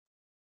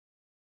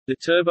The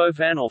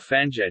turbofan or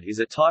fanjet is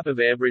a type of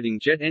air-breathing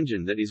jet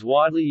engine that is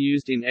widely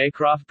used in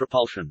aircraft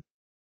propulsion.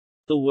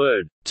 The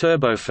word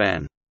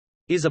turbofan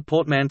is a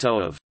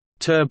portmanteau of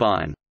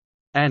turbine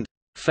and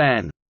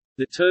fan.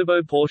 The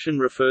turbo portion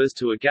refers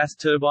to a gas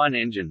turbine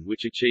engine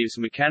which achieves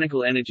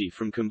mechanical energy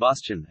from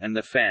combustion, and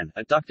the fan,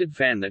 a ducted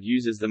fan that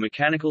uses the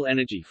mechanical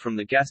energy from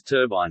the gas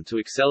turbine to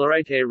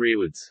accelerate air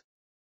rearwards.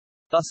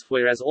 Thus,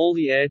 whereas all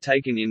the air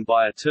taken in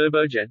by a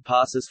turbojet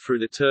passes through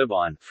the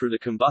turbine, through the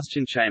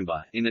combustion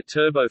chamber, in a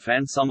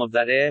turbofan some of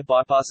that air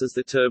bypasses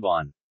the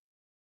turbine.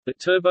 The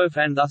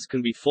turbofan thus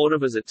can be thought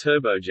of as a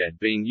turbojet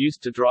being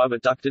used to drive a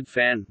ducted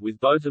fan,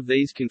 with both of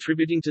these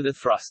contributing to the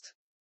thrust.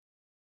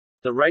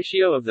 The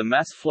ratio of the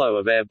mass flow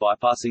of air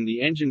bypassing the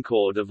engine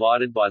core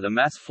divided by the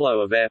mass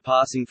flow of air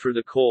passing through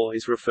the core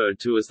is referred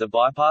to as the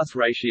bypass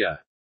ratio.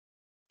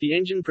 The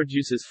engine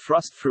produces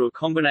thrust through a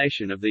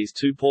combination of these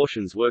two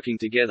portions working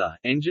together.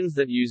 Engines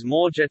that use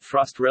more jet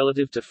thrust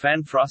relative to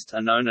fan thrust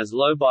are known as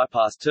low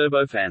bypass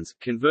turbofans.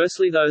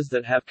 Conversely, those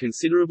that have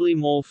considerably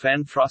more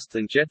fan thrust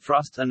than jet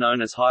thrust are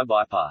known as high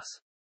bypass.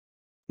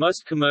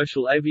 Most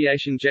commercial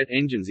aviation jet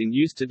engines in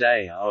use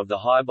today are of the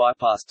high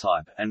bypass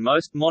type, and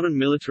most modern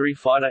military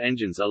fighter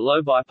engines are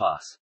low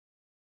bypass.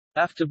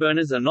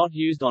 Afterburners are not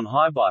used on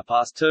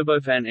high-bypass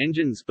turbofan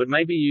engines but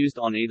may be used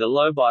on either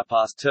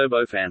low-bypass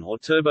turbofan or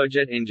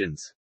turbojet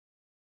engines.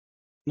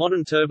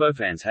 Modern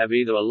turbofans have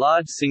either a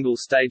large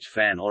single-stage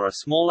fan or a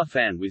smaller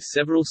fan with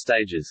several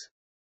stages.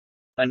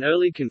 An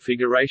early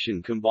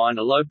configuration combined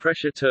a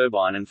low-pressure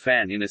turbine and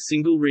fan in a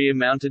single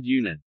rear-mounted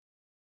unit.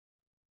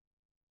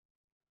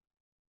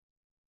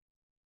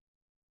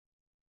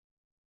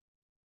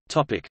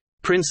 Topic: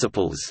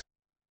 Principles.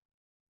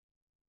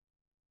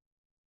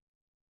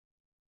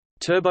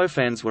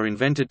 Turbofans were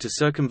invented to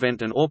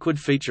circumvent an awkward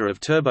feature of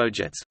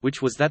turbojets,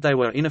 which was that they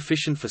were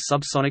inefficient for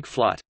subsonic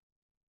flight.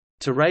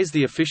 To raise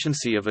the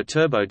efficiency of a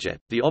turbojet,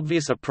 the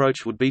obvious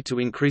approach would be to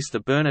increase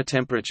the burner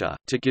temperature,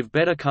 to give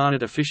better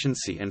Carnot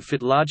efficiency and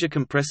fit larger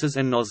compressors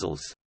and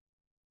nozzles.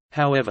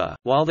 However,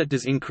 while that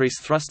does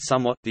increase thrust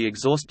somewhat, the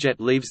exhaust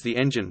jet leaves the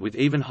engine with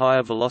even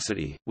higher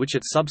velocity, which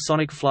at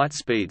subsonic flight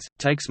speeds,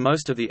 takes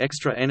most of the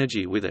extra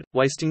energy with it,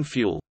 wasting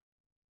fuel.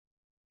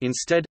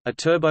 Instead, a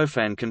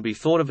turbofan can be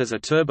thought of as a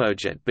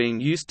turbojet being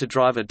used to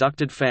drive a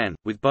ducted fan,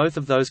 with both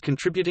of those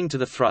contributing to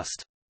the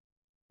thrust.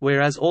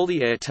 Whereas all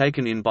the air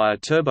taken in by a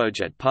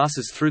turbojet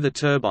passes through the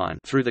turbine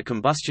through the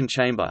combustion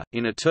chamber,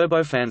 in a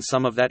turbofan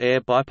some of that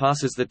air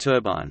bypasses the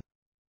turbine.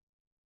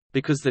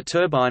 Because the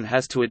turbine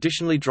has to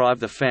additionally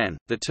drive the fan,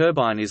 the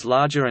turbine is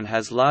larger and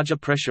has larger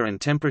pressure and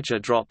temperature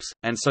drops,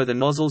 and so the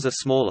nozzles are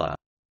smaller.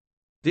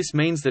 This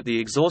means that the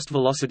exhaust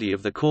velocity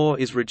of the core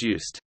is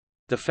reduced.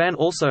 The fan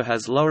also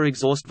has lower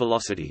exhaust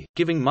velocity,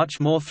 giving much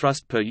more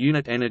thrust per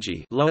unit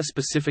energy, lower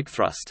specific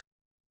thrust.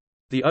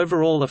 The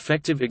overall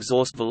effective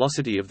exhaust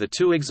velocity of the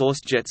two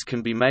exhaust jets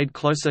can be made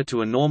closer to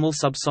a normal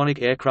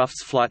subsonic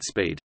aircraft's flight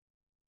speed.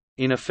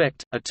 In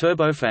effect, a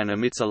turbofan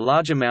emits a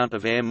large amount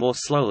of air more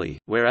slowly,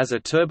 whereas a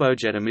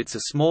turbojet emits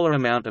a smaller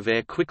amount of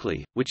air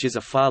quickly, which is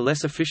a far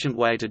less efficient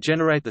way to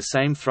generate the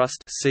same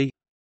thrust. See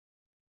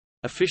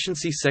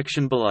efficiency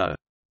section below.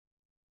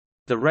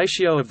 The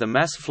ratio of the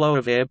mass flow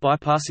of air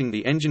bypassing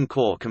the engine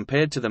core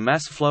compared to the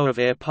mass flow of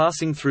air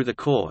passing through the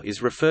core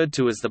is referred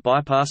to as the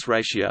bypass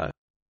ratio.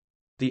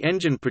 The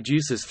engine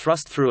produces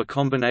thrust through a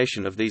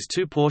combination of these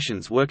two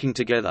portions working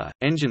together.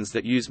 Engines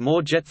that use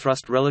more jet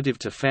thrust relative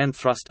to fan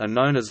thrust are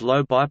known as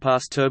low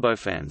bypass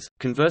turbofans.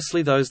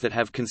 Conversely, those that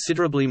have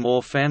considerably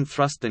more fan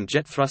thrust than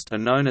jet thrust are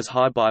known as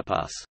high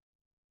bypass.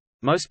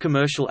 Most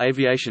commercial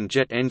aviation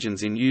jet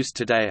engines in use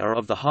today are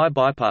of the high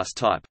bypass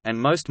type, and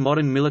most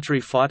modern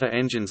military fighter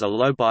engines are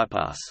low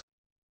bypass.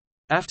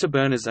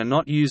 Afterburners are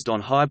not used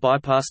on high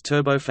bypass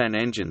turbofan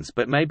engines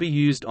but may be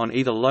used on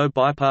either low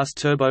bypass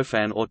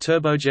turbofan or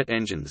turbojet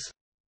engines.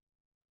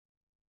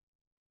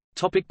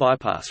 Topic: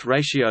 bypass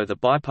ratio. The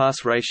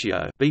bypass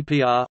ratio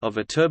 (BPR) of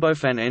a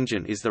turbofan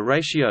engine is the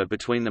ratio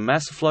between the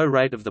mass flow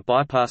rate of the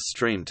bypass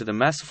stream to the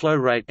mass flow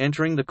rate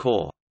entering the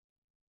core.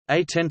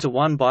 A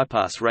 10:1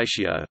 bypass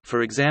ratio,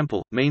 for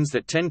example, means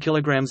that 10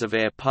 kg of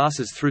air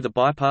passes through the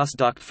bypass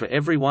duct for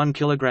every 1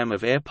 kg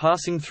of air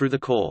passing through the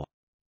core.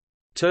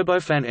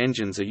 Turbofan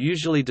engines are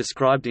usually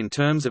described in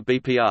terms of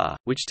BPR,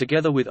 which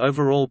together with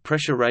overall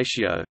pressure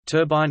ratio,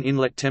 turbine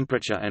inlet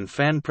temperature and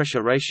fan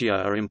pressure ratio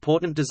are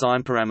important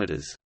design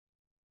parameters.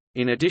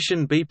 In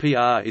addition,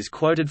 BPR is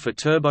quoted for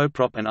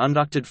turboprop and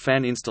unducted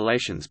fan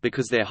installations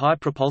because their high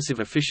propulsive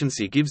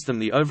efficiency gives them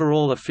the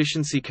overall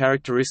efficiency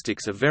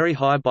characteristics of very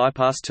high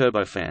bypass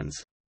turbofans.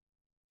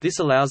 This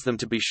allows them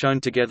to be shown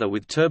together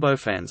with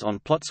turbofans on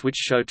plots which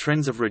show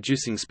trends of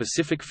reducing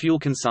specific fuel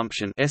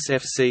consumption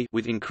 (SFC)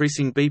 with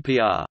increasing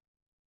BPR.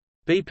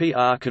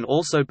 BPR can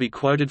also be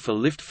quoted for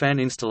lift fan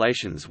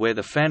installations where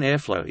the fan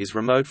airflow is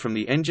remote from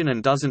the engine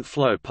and doesn't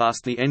flow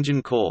past the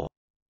engine core.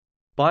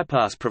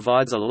 Bypass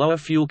provides a lower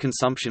fuel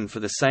consumption for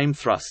the same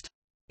thrust.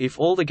 If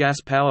all the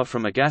gas power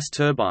from a gas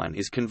turbine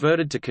is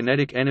converted to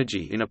kinetic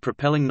energy in a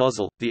propelling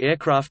nozzle, the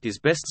aircraft is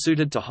best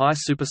suited to high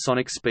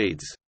supersonic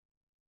speeds.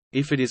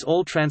 If it is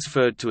all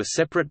transferred to a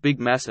separate big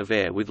mass of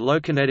air with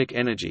low kinetic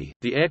energy,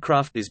 the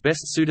aircraft is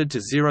best suited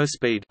to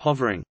zero-speed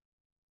hovering.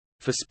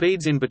 For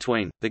speeds in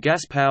between, the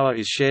gas power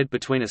is shared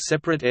between a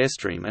separate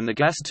airstream and the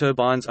gas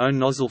turbine's own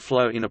nozzle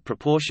flow in a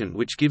proportion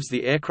which gives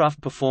the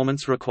aircraft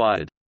performance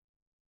required.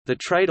 The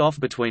trade-off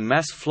between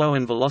mass flow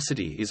and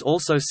velocity is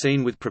also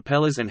seen with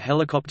propellers and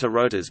helicopter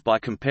rotors by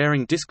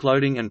comparing disk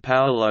loading and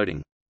power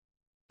loading.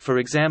 For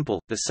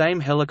example, the same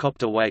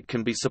helicopter weight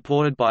can be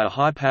supported by a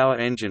high-power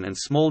engine and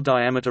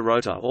small-diameter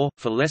rotor or,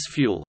 for less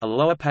fuel, a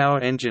lower-power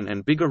engine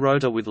and bigger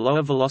rotor with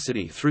lower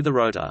velocity through the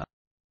rotor.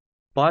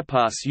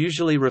 Bypass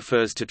usually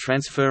refers to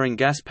transferring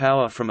gas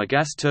power from a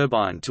gas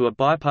turbine to a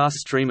bypass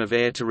stream of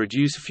air to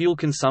reduce fuel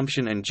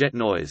consumption and jet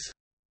noise.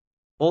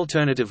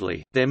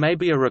 Alternatively, there may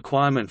be a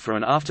requirement for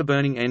an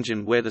afterburning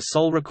engine where the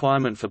sole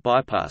requirement for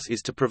bypass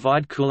is to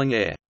provide cooling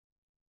air.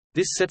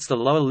 This sets the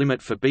lower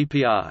limit for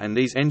BPR, and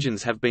these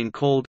engines have been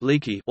called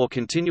leaky or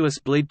continuous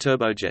bleed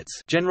turbojets,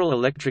 General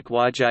Electric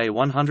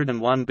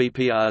YJ101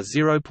 BPR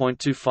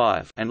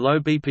 0.25, and low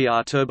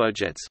BPR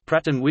turbojets,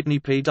 Pratt & Whitney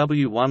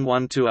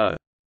PW1120.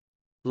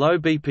 Low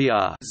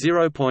BPR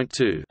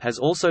 0.2 has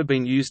also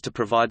been used to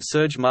provide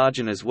surge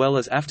margin as well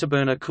as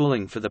afterburner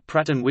cooling for the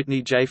Pratt &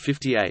 Whitney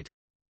J58.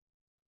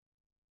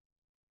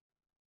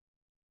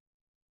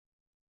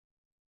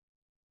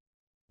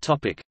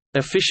 Topic: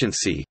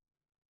 Efficiency.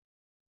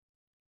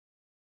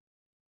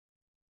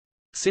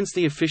 Since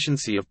the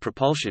efficiency of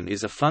propulsion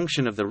is a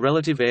function of the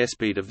relative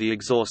airspeed of the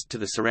exhaust to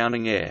the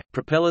surrounding air,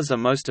 propellers are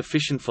most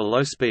efficient for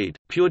low speed,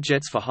 pure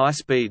jets for high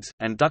speeds,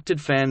 and ducted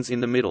fans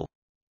in the middle.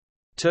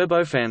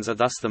 Turbofans are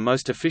thus the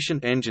most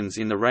efficient engines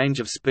in the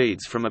range of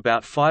speeds from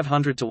about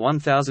 500 to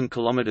 1000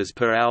 km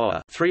per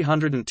hour,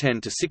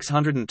 310 to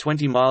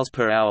 620 miles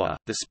per hour,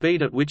 the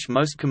speed at which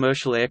most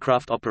commercial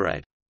aircraft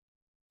operate.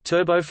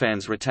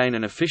 Turbofans retain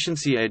an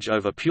efficiency edge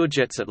over pure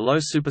jets at low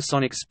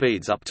supersonic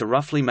speeds up to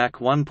roughly Mach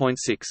 1.6,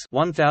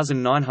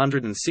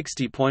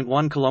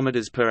 1960.1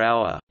 km per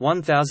hour,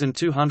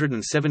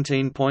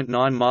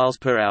 1217.9 miles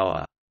per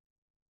hour.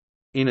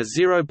 In a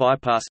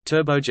zero-bypass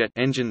turbojet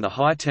engine, the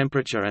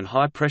high-temperature and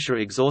high-pressure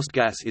exhaust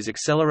gas is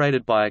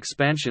accelerated by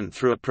expansion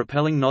through a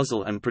propelling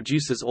nozzle and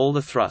produces all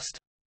the thrust.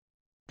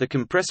 The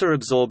compressor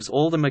absorbs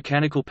all the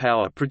mechanical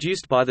power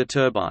produced by the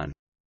turbine.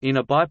 In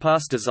a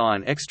bypass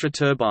design, extra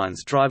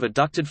turbines drive a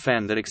ducted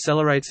fan that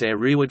accelerates air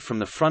rearward from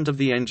the front of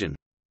the engine.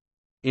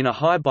 In a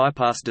high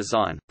bypass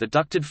design, the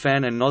ducted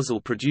fan and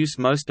nozzle produce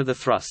most of the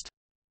thrust.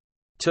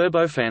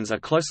 Turbofans are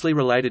closely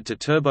related to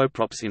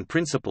turboprops in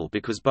principle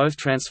because both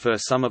transfer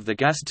some of the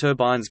gas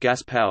turbine's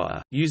gas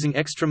power, using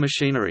extra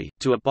machinery,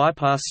 to a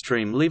bypass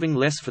stream, leaving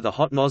less for the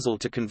hot nozzle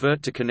to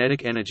convert to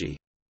kinetic energy.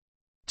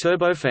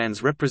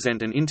 Turbofans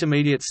represent an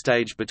intermediate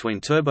stage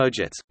between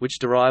turbojets, which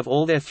derive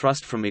all their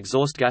thrust from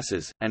exhaust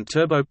gases, and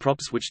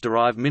turboprops, which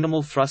derive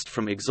minimal thrust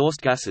from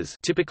exhaust gases,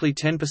 typically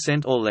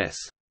 10% or less.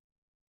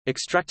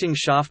 Extracting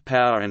shaft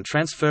power and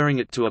transferring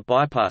it to a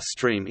bypass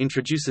stream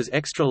introduces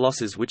extra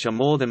losses which are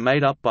more than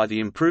made up by the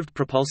improved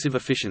propulsive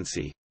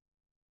efficiency.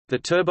 The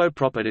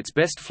turboprop at its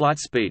best flight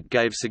speed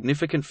gave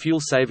significant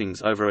fuel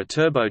savings over a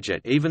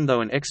turbojet, even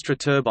though an extra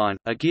turbine,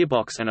 a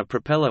gearbox and a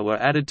propeller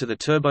were added to the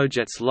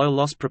turbojet's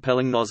low-loss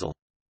propelling nozzle.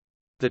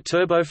 The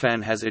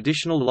turbofan has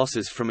additional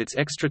losses from its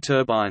extra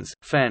turbines,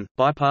 fan,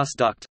 bypass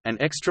duct,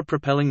 and extra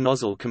propelling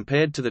nozzle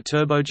compared to the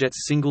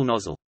turbojet's single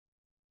nozzle.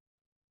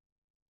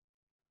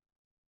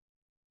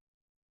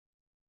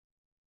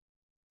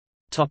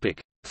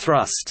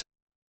 Thrust.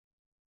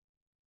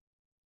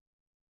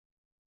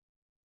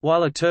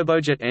 While a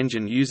turbojet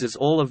engine uses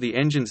all of the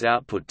engine's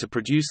output to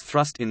produce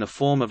thrust in the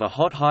form of a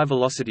hot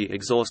high-velocity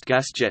exhaust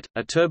gas jet,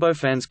 a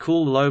turbofan's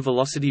cool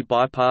low-velocity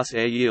bypass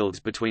air yields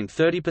between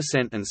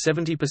 30% and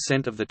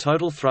 70% of the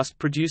total thrust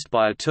produced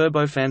by a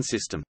turbofan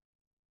system.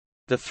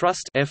 The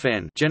thrust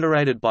Fn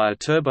generated by a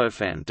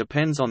turbofan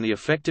depends on the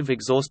effective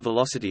exhaust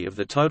velocity of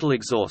the total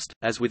exhaust,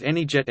 as with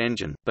any jet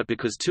engine, but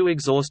because two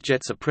exhaust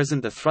jets are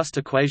present, the thrust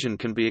equation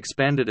can be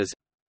expanded as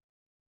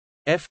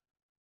F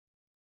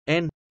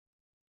n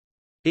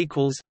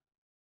equals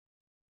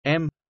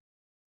m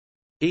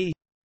e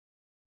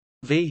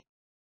v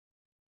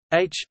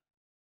h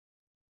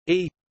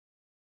e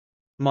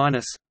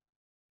minus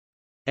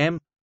m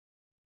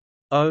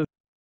o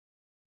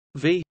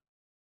v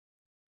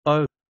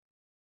o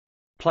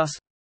plus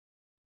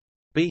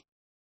b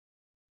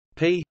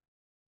p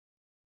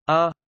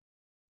r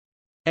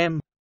m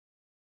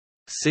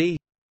c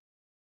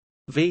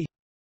v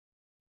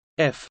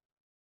f.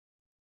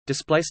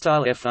 Display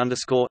style F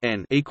underscore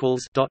n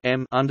equals dot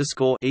M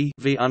underscore E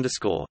V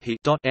underscore he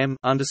dot M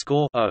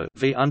underscore O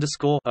V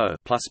underscore O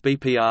plus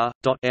BPR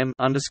dot M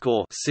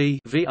underscore C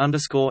V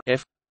underscore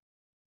F,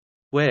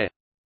 where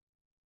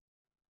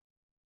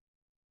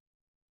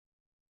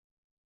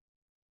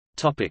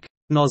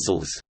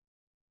nozzles.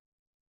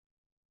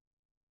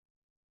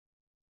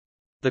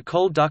 The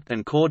cold duct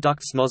and core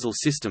duct's nozzle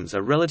systems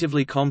are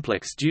relatively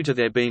complex due to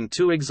there being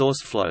two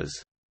exhaust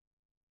flows.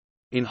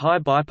 In high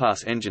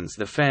bypass engines,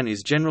 the fan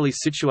is generally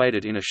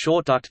situated in a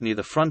short duct near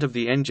the front of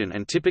the engine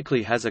and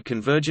typically has a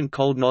convergent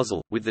cold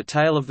nozzle, with the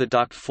tail of the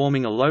duct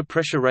forming a low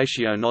pressure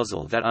ratio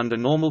nozzle that under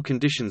normal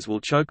conditions will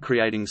choke,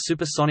 creating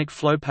supersonic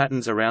flow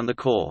patterns around the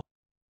core.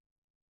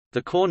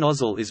 The core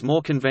nozzle is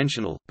more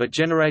conventional, but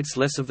generates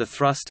less of the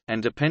thrust,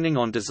 and depending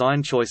on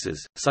design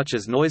choices, such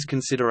as noise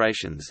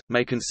considerations,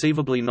 may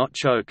conceivably not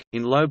choke.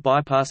 In low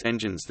bypass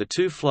engines, the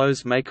two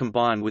flows may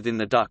combine within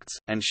the ducts,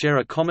 and share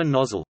a common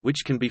nozzle,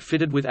 which can be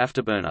fitted with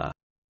afterburner.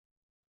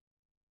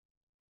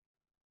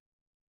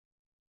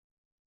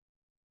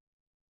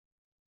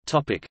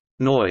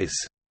 Noise.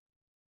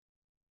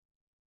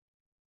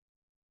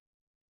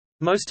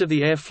 Most of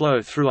the air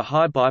flow through a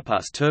high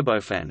bypass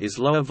turbofan is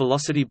lower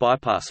velocity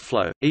bypass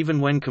flow. Even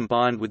when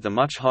combined with the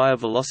much higher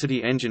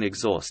velocity engine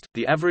exhaust,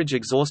 the average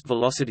exhaust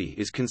velocity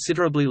is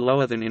considerably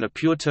lower than in a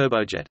pure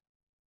turbojet.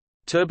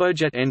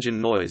 Turbojet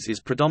engine noise is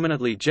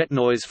predominantly jet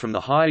noise from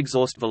the high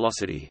exhaust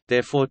velocity,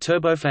 therefore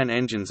turbofan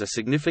engines are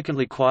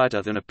significantly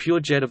quieter than a pure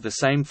jet of the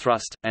same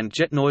thrust, and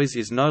jet noise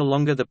is no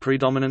longer the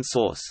predominant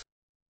source.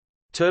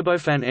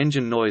 Turbofan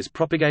engine noise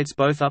propagates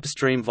both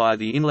upstream via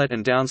the inlet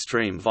and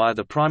downstream via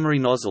the primary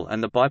nozzle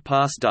and the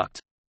bypass duct.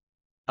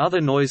 Other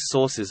noise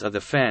sources are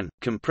the fan,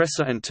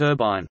 compressor and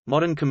turbine.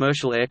 Modern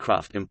commercial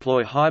aircraft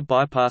employ high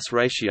bypass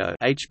ratio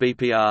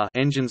 (HBPR)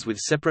 engines with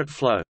separate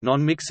flow,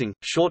 non-mixing,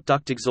 short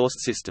duct exhaust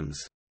systems.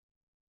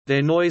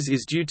 Their noise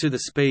is due to the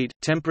speed,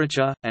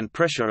 temperature, and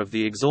pressure of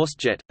the exhaust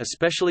jet,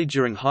 especially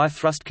during high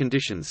thrust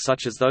conditions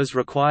such as those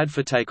required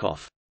for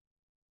takeoff.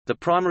 The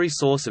primary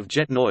source of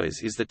jet noise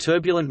is the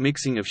turbulent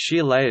mixing of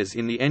shear layers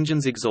in the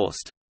engine's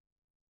exhaust.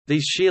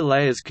 These shear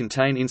layers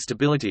contain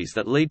instabilities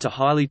that lead to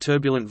highly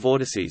turbulent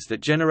vortices that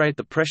generate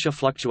the pressure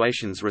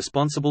fluctuations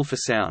responsible for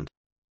sound.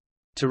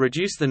 To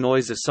reduce the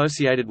noise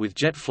associated with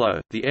jet flow,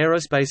 the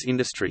aerospace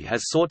industry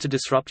has sought to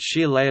disrupt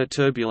shear layer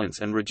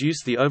turbulence and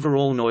reduce the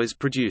overall noise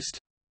produced.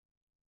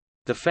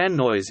 The fan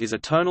noise is a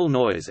tonal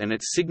noise and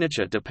its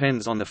signature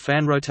depends on the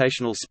fan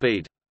rotational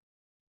speed.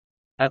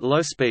 At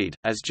low speed,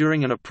 as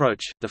during an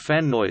approach, the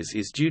fan noise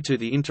is due to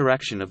the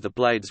interaction of the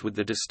blades with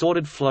the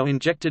distorted flow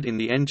injected in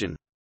the engine.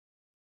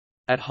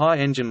 At high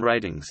engine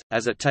ratings,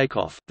 as at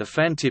takeoff, the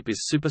fan tip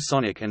is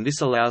supersonic and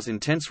this allows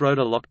intense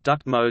rotor-locked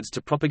duct modes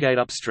to propagate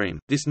upstream.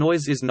 This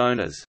noise is known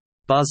as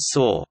buzz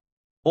saw.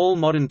 All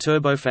modern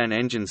turbofan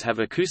engines have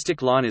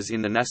acoustic liners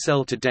in the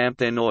nacelle to damp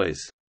their noise.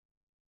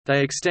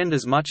 They extend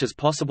as much as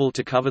possible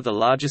to cover the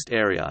largest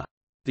area.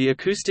 The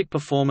acoustic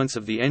performance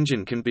of the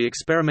engine can be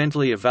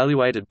experimentally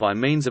evaluated by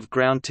means of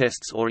ground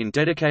tests or in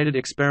dedicated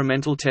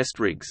experimental test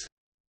rigs.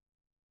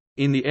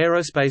 In the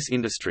aerospace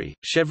industry,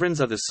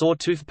 chevrons are the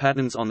sawtooth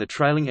patterns on the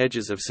trailing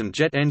edges of some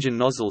jet engine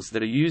nozzles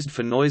that are used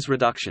for noise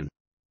reduction.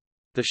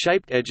 The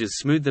shaped edges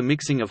smooth the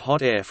mixing of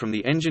hot air from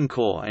the engine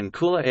core and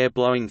cooler air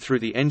blowing through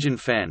the engine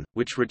fan,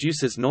 which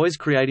reduces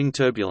noise-creating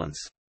turbulence.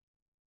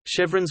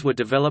 Chevrons were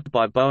developed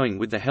by Boeing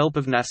with the help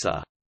of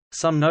NASA.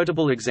 Some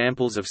notable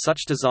examples of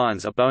such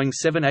designs are Boeing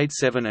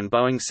 787 and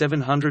Boeing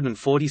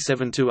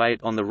 747-8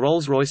 on the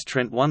Rolls-Royce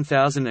Trent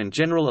 1000 and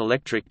General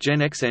Electric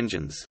Gen X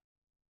engines.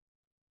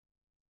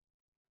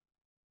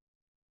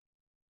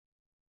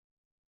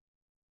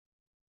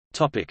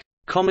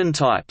 Common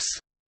types.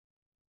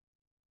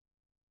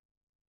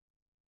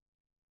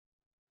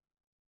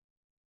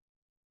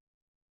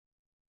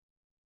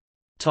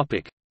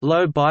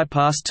 Low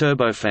bypass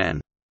turbofan.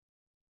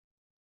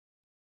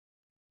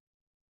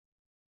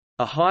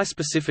 A high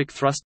specific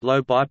thrust,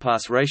 low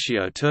bypass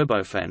ratio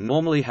turbofan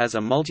normally has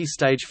a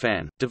multi-stage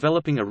fan,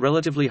 developing a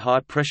relatively high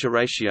pressure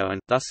ratio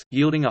and, thus,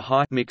 yielding a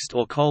high mixed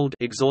or cold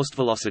exhaust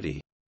velocity.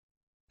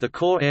 The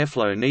core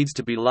airflow needs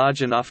to be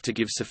large enough to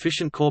give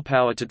sufficient core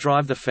power to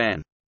drive the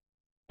fan.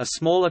 A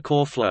smaller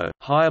core flow,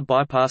 higher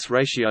bypass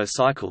ratio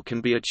cycle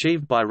can be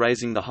achieved by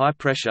raising the high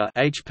pressure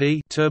 (HP)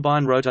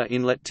 turbine rotor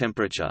inlet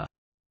temperature.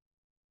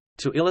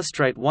 To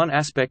illustrate one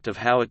aspect of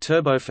how a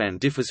turbofan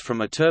differs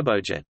from a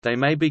turbojet, they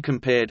may be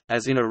compared,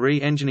 as in a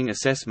re-engineering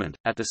assessment,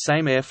 at the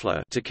same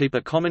airflow to keep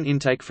a common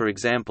intake for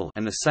example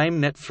and the same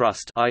net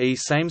thrust, i.e.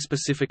 same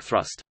specific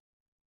thrust.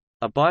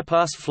 A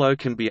bypass flow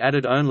can be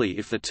added only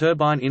if the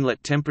turbine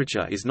inlet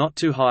temperature is not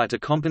too high to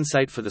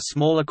compensate for the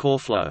smaller core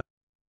flow.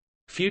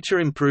 Future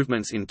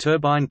improvements in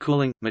turbine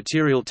cooling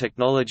material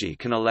technology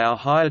can allow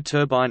higher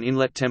turbine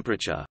inlet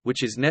temperature,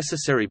 which is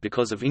necessary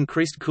because of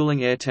increased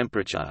cooling air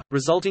temperature,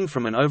 resulting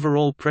from an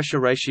overall pressure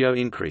ratio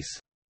increase.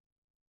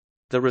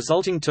 The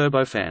resulting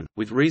turbofan,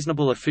 with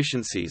reasonable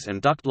efficiencies and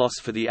duct loss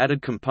for the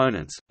added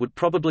components, would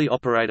probably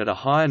operate at a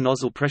higher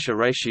nozzle pressure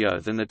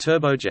ratio than the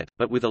turbojet,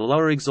 but with a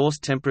lower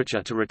exhaust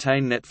temperature to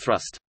retain net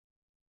thrust.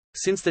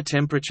 Since the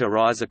temperature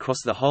rise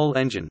across the whole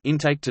engine,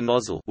 intake to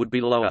nozzle would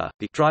be lower,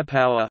 the dry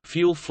power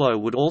fuel flow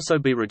would also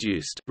be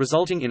reduced,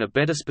 resulting in a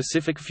better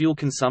specific fuel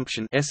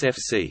consumption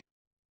 (SFC).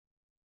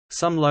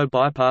 Some low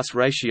bypass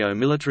ratio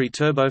military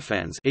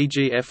turbofans,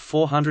 e.g.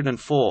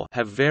 F404,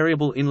 have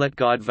variable inlet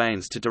guide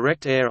vanes to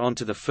direct air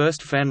onto the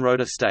first fan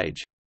rotor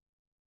stage.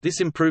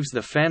 This improves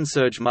the fan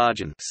surge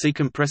margin. See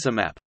compressor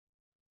map.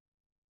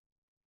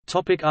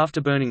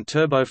 Afterburning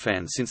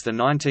turbofan. Since the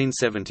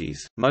 1970s,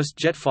 most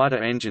jet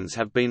fighter engines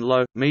have been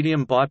low,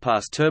 medium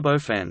bypass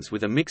turbofans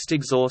with a mixed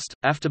exhaust,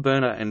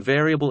 afterburner and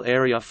variable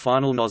area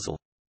final nozzle.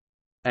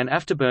 An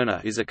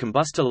afterburner is a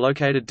combustor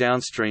located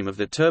downstream of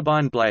the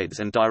turbine blades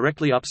and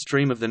directly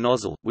upstream of the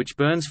nozzle, which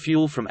burns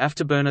fuel from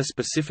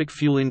afterburner-specific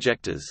fuel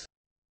injectors.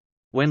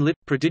 When lit,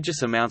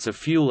 prodigious amounts of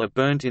fuel are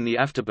burnt in the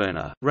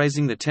afterburner,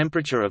 raising the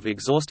temperature of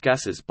exhaust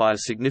gases by a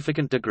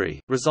significant degree,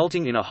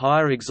 resulting in a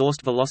higher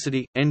exhaust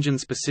velocity,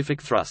 engine-specific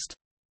thrust.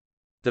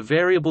 The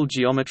variable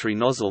geometry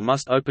nozzle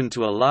must open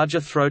to a larger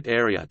throat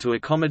area to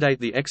accommodate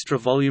the extra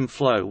volume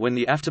flow when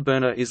the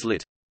afterburner is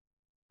lit.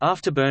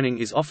 Afterburning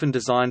is often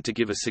designed to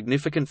give a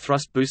significant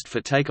thrust boost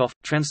for takeoff,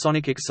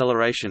 transonic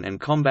acceleration and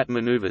combat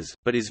maneuvers,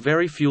 but is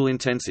very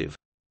fuel-intensive.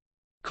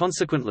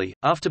 Consequently,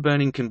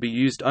 afterburning can be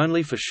used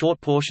only for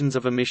short portions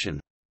of a mission.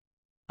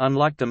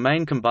 Unlike the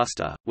main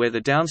combustor, where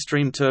the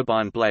downstream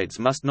turbine blades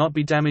must not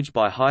be damaged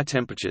by high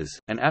temperatures,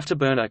 an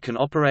afterburner can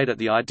operate at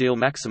the ideal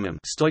maximum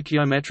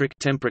stoichiometric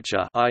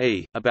temperature,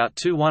 i.e., about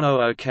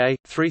 2100 K,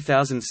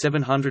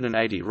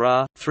 3780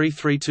 Ra,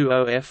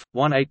 3320 F,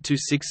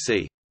 1826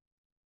 C.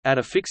 At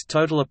a fixed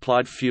total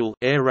applied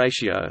fuel-air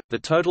ratio, the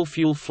total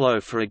fuel flow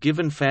for a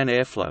given fan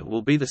airflow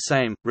will be the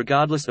same,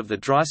 regardless of the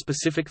dry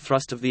specific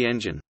thrust of the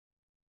engine.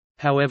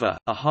 However,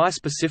 a high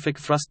specific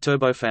thrust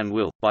turbofan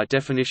will, by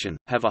definition,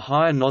 have a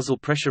higher nozzle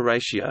pressure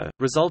ratio,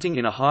 resulting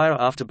in a higher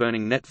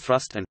afterburning net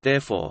thrust and,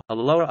 therefore, a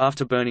lower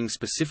afterburning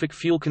specific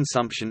fuel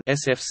consumption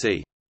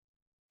 (SFC).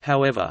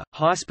 However,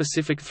 high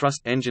specific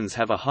thrust engines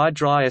have a high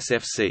dry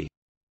SFC.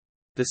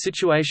 The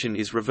situation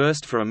is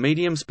reversed for a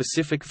medium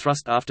specific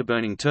thrust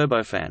afterburning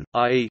turbofan,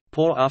 i.e.,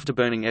 poor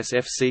afterburning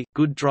SFC,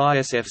 good dry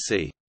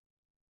SFC.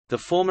 The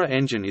former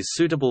engine is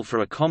suitable for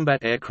a combat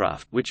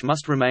aircraft which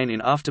must remain in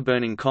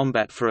afterburning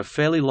combat for a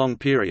fairly long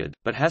period,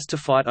 but has to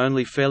fight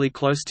only fairly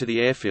close to the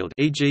airfield,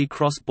 e.g.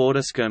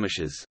 cross-border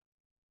skirmishes.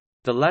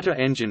 The latter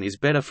engine is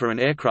better for an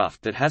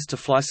aircraft that has to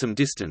fly some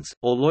distance,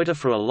 or loiter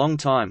for a long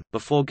time,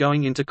 before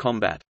going into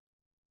combat.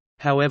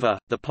 However,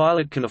 the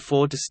pilot can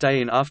afford to stay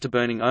in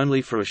afterburning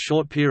only for a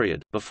short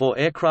period, before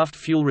aircraft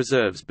fuel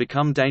reserves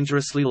become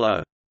dangerously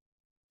low.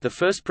 The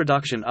first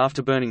production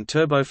afterburning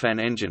turbofan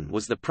engine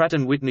was the Pratt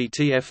 & Whitney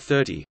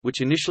TF-30,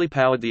 which initially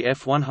powered the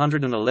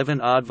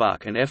F-111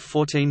 Aardvark and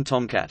F-14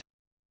 Tomcat.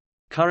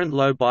 Current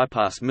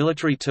low-bypass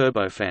military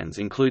turbofans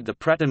include the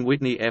Pratt &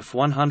 Whitney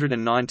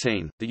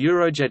F-119, the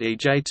Eurojet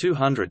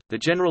EJ-200, the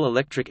General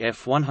Electric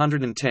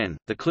F-110,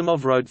 the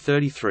Klimov Road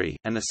 33,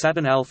 and the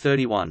Saturn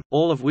AL-31,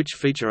 all of which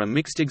feature a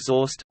mixed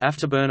exhaust,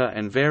 afterburner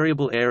and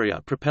variable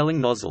area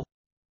propelling nozzle.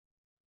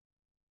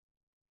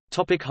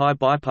 High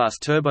bypass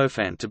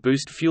turbofan. To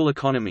boost fuel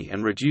economy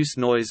and reduce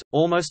noise,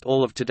 almost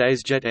all of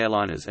today's jet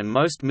airliners and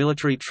most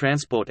military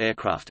transport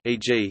aircraft,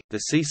 e.g., the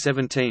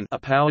C-17, are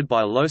powered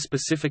by low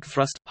specific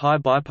thrust, high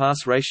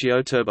bypass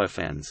ratio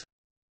turbofans.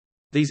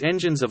 These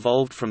engines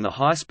evolved from the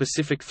high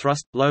specific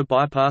thrust, low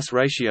bypass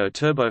ratio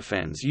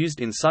turbofans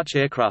used in such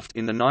aircraft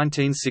in the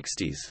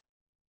 1960s.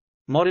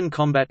 Modern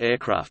combat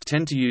aircraft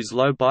tend to use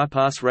low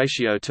bypass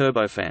ratio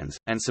turbofans,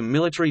 and some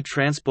military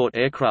transport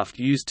aircraft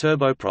use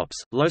turboprops.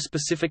 Low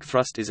specific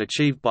thrust is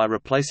achieved by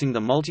replacing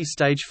the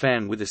multi-stage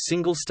fan with a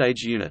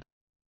single-stage unit.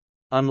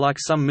 Unlike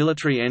some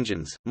military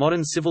engines,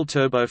 modern civil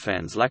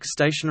turbofans lack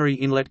stationary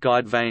inlet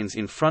guide vanes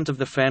in front of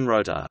the fan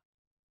rotor.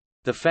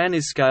 The fan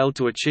is scaled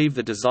to achieve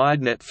the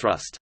desired net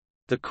thrust.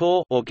 The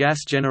core or gas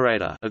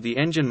generator of the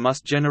engine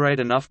must generate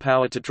enough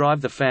power to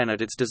drive the fan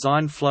at its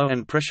designed flow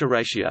and pressure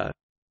ratio.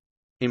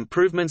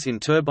 Improvements in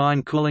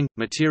turbine cooling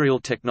material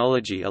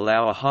technology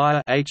allow a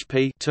higher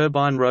HP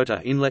turbine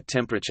rotor inlet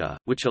temperature,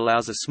 which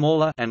allows a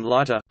smaller and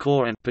lighter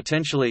core and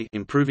potentially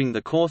improving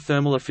the core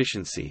thermal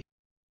efficiency.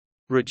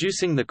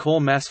 Reducing the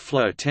core mass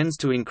flow tends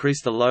to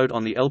increase the load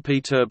on the LP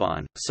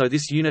turbine, so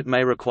this unit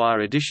may require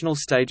additional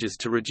stages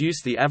to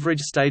reduce the average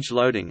stage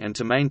loading and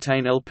to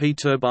maintain LP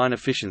turbine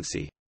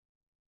efficiency.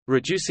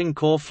 Reducing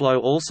core flow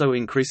also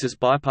increases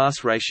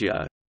bypass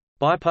ratio.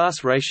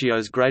 Bypass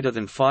ratios greater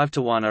than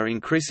 5:1 are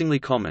increasingly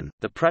common.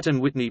 The Pratt &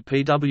 Whitney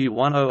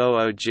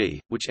PW1000G,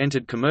 which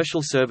entered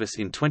commercial service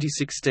in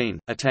 2016,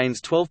 attains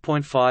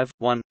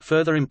 12.5:1.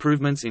 Further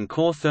improvements in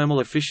core thermal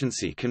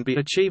efficiency can be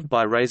achieved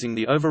by raising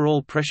the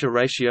overall pressure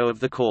ratio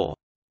of the core.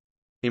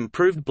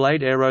 Improved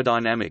blade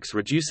aerodynamics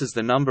reduces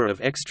the number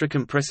of extra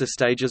compressor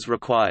stages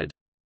required.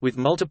 With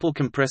multiple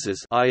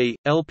compressors, i.e.,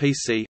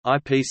 LPC,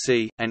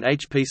 IPC, and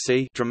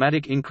HPC,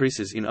 dramatic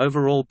increases in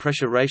overall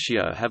pressure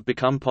ratio have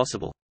become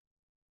possible.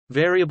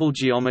 Variable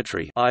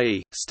geometry,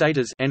 i.e.,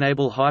 stators,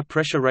 enable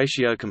high-pressure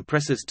ratio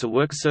compressors to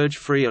work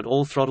surge-free at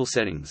all throttle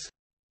settings.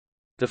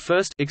 The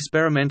first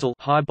experimental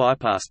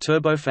high-bypass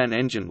turbofan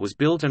engine was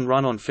built and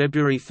run on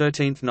February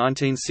 13,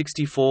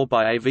 1964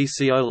 by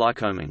AVCO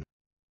Lycoming.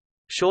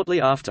 Shortly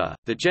after,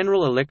 the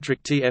General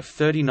Electric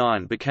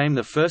TF-39 became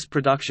the first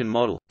production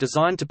model,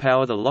 designed to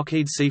power the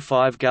Lockheed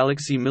C-5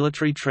 Galaxy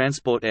military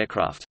transport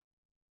aircraft.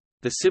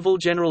 The civil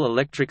General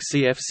Electric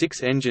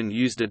CF-6 engine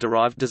used a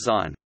derived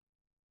design.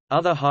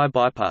 Other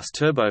high-bypass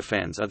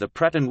turbofans are the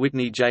Pratt &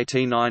 Whitney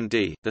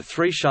JT9D, the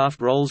three-shaft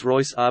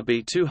Rolls-Royce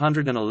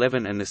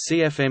RB211 and the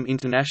CFM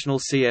International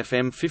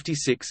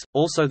CFM56,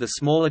 also the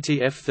smaller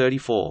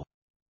TF34.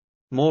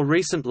 More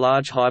recent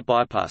large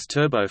high-bypass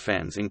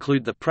turbofans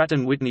include the Pratt &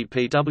 Whitney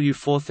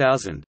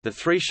PW4000, the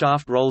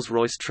three-shaft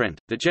Rolls-Royce Trent,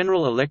 the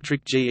General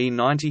Electric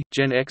GE90,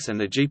 Gen X and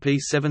the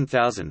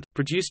GP7000,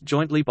 produced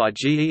jointly by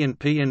GE and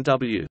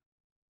P&W.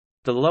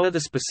 The lower the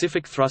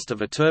specific thrust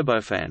of a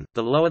turbofan,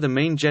 the lower the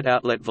mean jet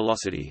outlet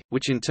velocity,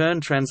 which in turn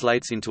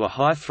translates into a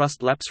high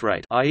thrust lapse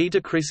rate, i.e.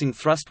 decreasing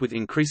thrust with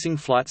increasing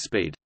flight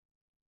speed.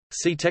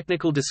 See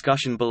technical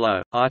discussion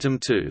below. Item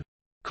 2.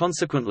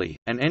 Consequently,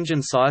 an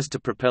engine sized to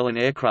propel an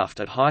aircraft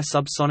at high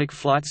subsonic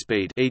flight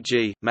speed,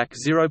 e.g., Mach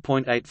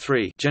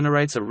 0.83,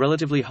 generates a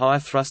relatively high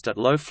thrust at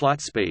low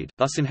flight speed,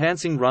 thus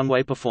enhancing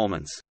runway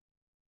performance.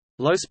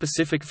 Low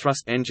specific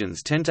thrust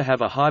engines tend to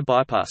have a high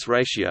bypass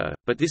ratio,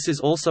 but this is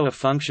also a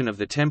function of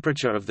the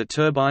temperature of the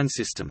turbine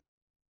system.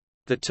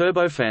 The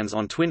turbofans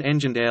on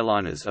twin-engined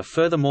airliners are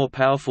further more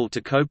powerful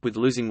to cope with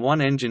losing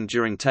one engine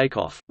during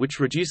takeoff,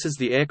 which reduces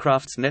the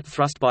aircraft's net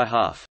thrust by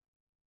half.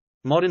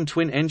 Modern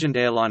twin-engined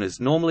airliners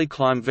normally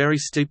climb very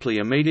steeply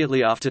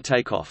immediately after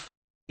takeoff.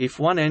 If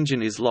one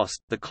engine is lost,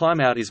 the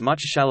climb out is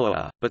much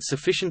shallower, but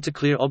sufficient to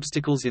clear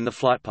obstacles in the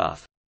flight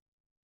path.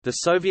 The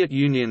Soviet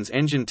Union's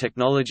engine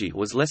technology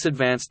was less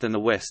advanced than the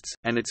West's,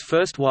 and its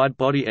first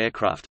wide-body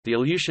aircraft, the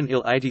Ilyushin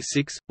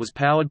Il-86, was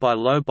powered by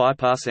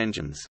low-bypass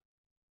engines.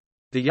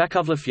 The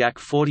Yakovlev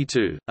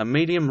Yak-42, a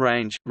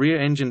medium-range,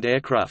 rear-engined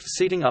aircraft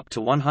seating up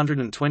to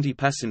 120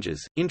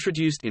 passengers,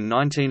 introduced in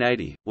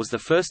 1980, was the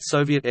first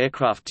Soviet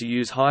aircraft to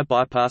use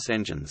high-bypass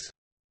engines.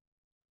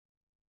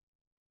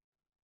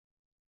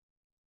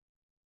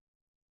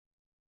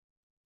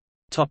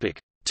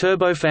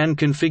 Turbofan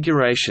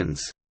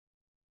configurations.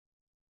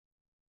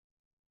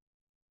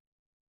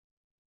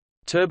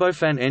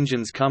 Turbofan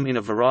engines come in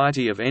a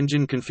variety of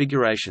engine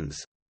configurations.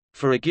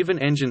 For a given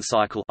engine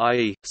cycle,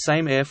 i.e.,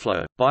 same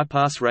airflow,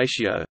 bypass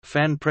ratio,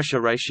 fan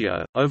pressure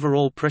ratio,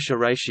 overall pressure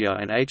ratio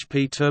and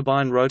HP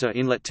turbine rotor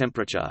inlet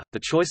temperature, the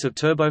choice of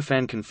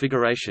turbofan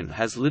configuration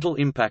has little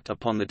impact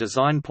upon the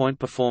design point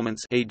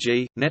performance,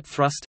 e.g., net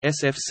thrust,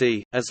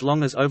 SFC, as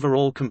long as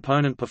overall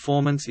component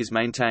performance is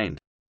maintained.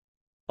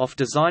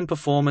 Off-design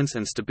performance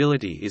and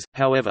stability is,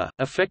 however,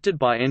 affected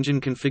by engine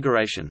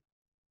configuration.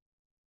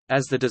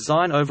 As the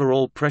design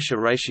overall pressure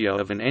ratio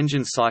of an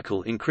engine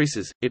cycle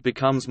increases, it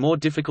becomes more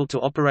difficult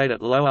to operate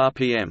at low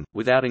RPM,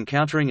 without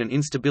encountering an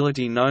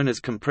instability known as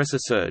compressor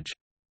surge.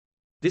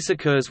 This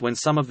occurs when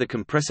some of the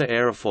compressor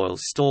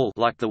aerofoils stall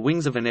like the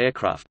wings of an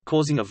aircraft,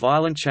 causing a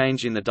violent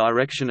change in the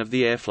direction of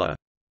the airflow.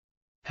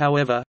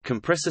 However,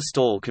 compressor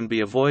stall can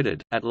be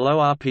avoided, at low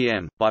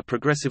RPM, by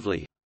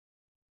progressively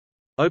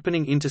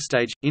opening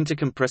interstage,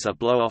 intercompressor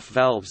blow-off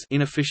valves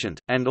inefficient,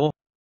 and/or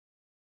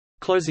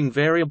closing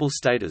variable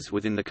stators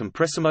within the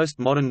compressor. Most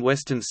modern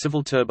Western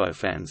civil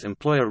turbofans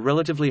employ a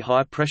relatively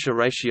high pressure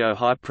ratio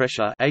high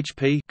pressure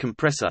HP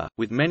compressor,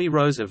 with many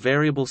rows of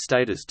variable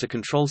stators to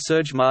control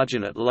surge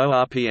margin at low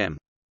RPM.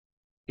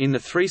 In the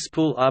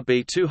three-spool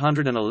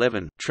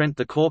RB211 Trent,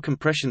 the core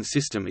compression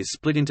system is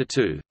split into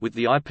two, with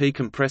the IP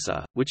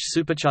compressor, which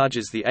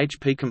supercharges the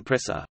HP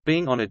compressor,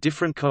 being on a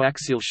different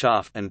coaxial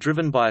shaft and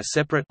driven by a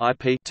separate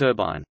IP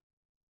turbine.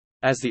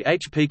 As the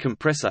HP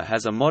compressor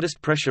has a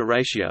modest pressure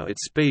ratio,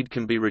 its speed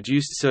can be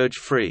reduced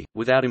surge-free,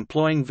 without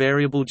employing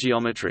variable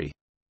geometry.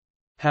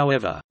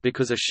 However,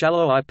 because a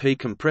shallow IP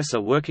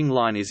compressor working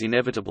line is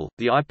inevitable,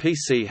 the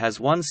IPC has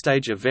one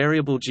stage of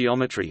variable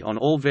geometry on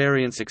all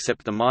variants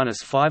except the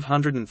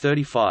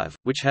 -535,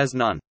 which has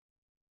none.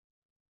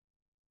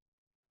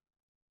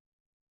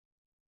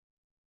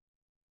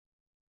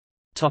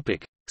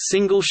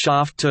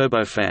 Single-shaft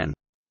turbofan.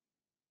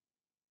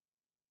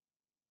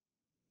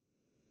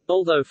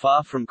 Although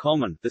far from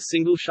common, the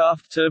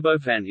single-shaft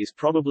turbofan is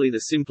probably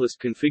the simplest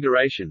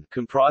configuration,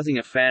 comprising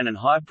a fan and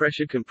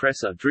high-pressure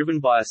compressor driven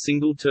by a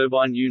single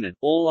turbine unit,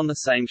 all on the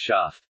same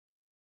shaft.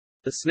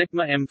 The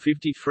Snecma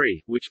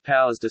M53, which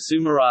powers the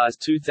Sumirai's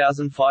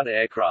 2000 fighter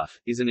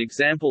aircraft, is an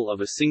example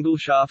of a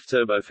single-shaft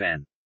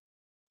turbofan.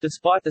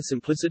 Despite the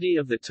simplicity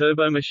of the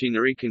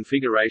turbomachinery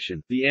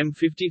configuration, the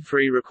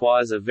M53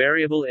 requires a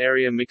variable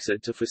area mixer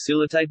to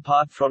facilitate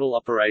part throttle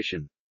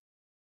operation.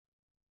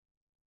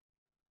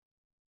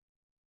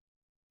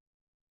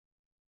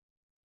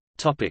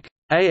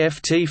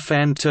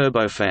 Aft-fan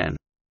turbofan.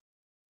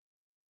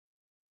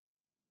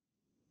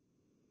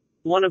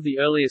 One of the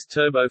earliest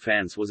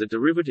turbofans was a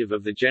derivative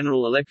of the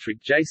General Electric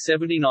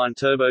J79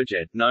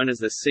 turbojet, known as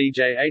the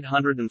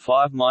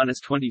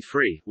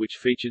CJ805-23, which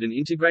featured an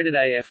integrated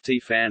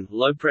AFT fan,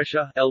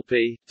 low-pressure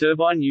 (LP)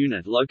 turbine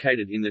unit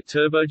located in the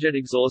turbojet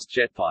exhaust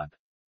jet pipe.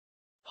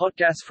 Hot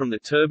gas from the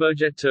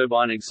turbojet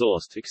turbine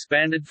exhaust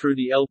expanded through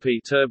the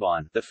LP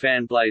turbine, the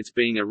fan blades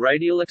being a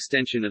radial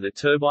extension of the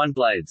turbine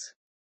blades.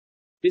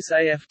 This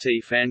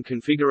AFT fan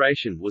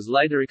configuration was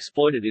later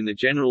exploited in the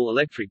General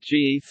Electric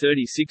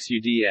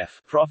GE36UDF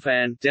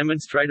Profan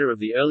demonstrator of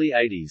the early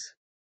 80s.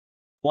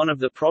 One of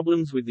the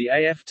problems with the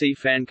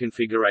Aft-fan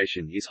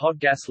configuration is hot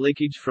gas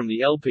leakage from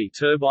the LP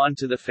turbine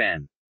to the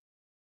fan.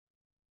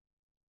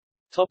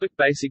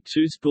 Basic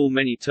two-spool.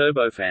 Many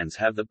turbofans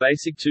have the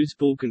basic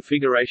two-spool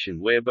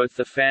configuration where both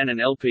the fan and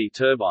LP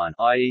turbine,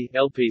 i.e.,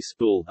 LP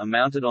spool, are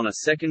mounted on a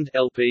second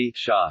LP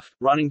shaft,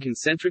 running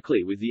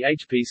concentrically with the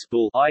HP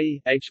spool,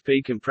 i.e.,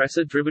 HP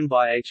compressor driven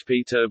by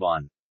HP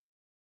turbine.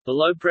 The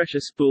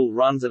low-pressure spool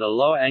runs at a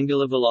lower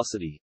angular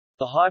velocity.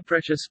 The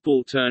high-pressure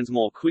spool turns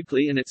more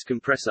quickly and its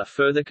compressor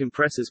further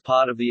compresses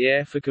part of the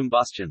air for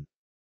combustion.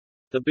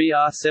 The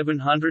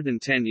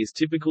BR710 is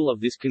typical of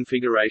this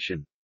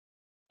configuration.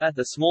 At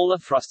the smaller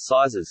thrust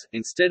sizes,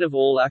 instead of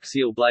all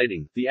axial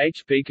blading, the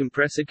HP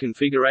compressor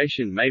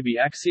configuration may be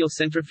axial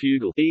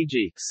centrifugal,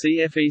 e.g.,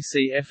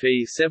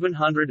 CFE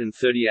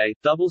 738,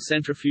 double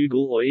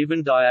centrifugal, or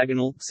even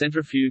diagonal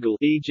centrifugal,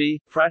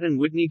 e.g., Pratt &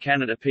 Whitney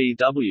Canada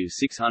PW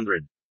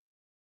 600.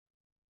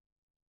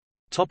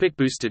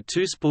 Boosted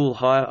two-spool.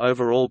 Higher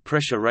overall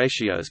pressure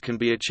ratios can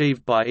be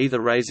achieved by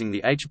either raising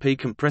the HP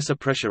compressor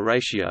pressure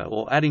ratio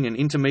or adding an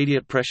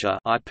intermediate pressure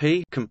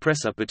IP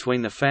compressor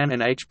between the fan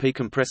and HP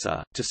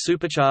compressor, to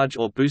supercharge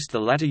or boost the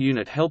latter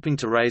unit, helping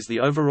to raise the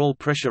overall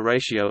pressure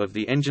ratio of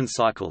the engine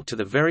cycle to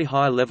the very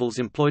high levels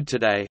employed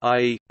today,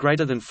 i.e.,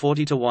 greater than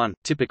 40:1,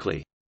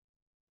 typically.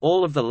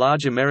 All of the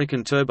large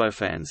American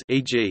turbofans,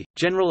 e.g.,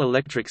 General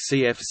Electric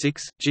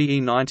CF6,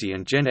 GE90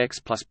 and Gen X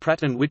plus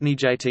Pratt & Whitney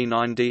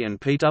JT9D and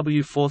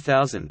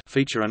PW4000,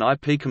 feature an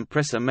IP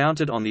compressor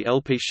mounted on the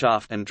LP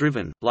shaft and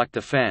driven, like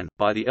the fan,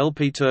 by the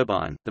LP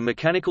turbine, the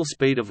mechanical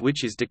speed of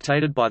which is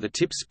dictated by the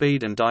tip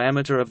speed and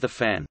diameter of the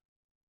fan.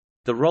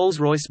 The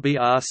Rolls-Royce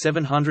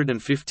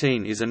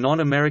BR715 is a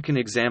non-American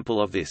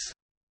example of this.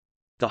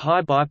 The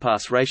high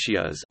bypass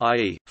ratios,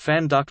 i.e.,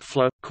 fan duct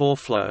flow, core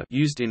flow,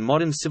 used in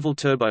modern civil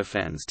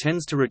turbofans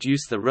tends to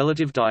reduce the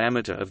relative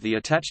diameter of the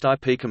attached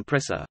IP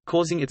compressor,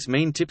 causing its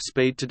mean tip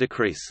speed to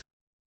decrease.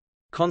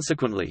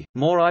 Consequently,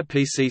 more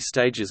IPC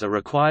stages are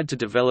required to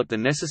develop the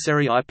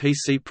necessary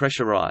IPC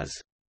pressure rise.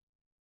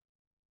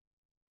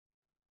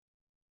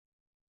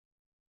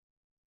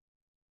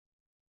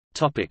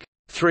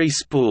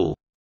 Three-spool.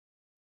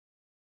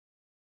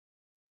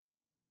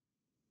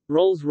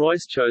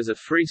 Rolls-Royce chose a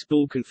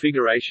three-spool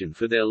configuration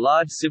for their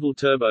large civil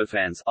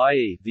turbofans,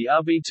 i.e., the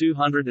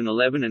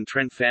RB211 and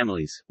Trent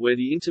families, where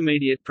the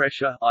intermediate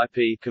pressure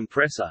IP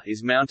compressor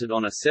is mounted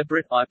on a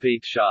separate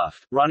IP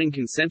shaft, running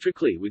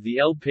concentrically with the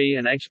LP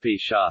and HP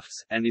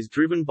shafts, and is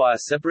driven by a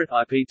separate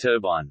IP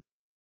turbine.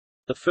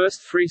 The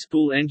first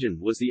three-spool engine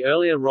was the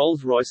earlier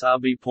Rolls-Royce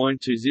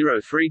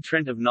RB.203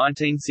 Trent of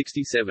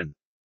 1967.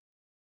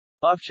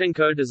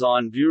 Ivchenko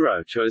Design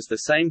Bureau chose the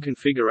same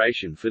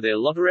configuration for their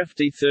Lotarev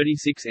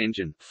D36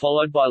 engine,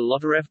 followed by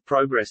Lotarev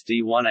Progress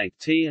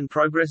D18T and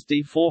Progress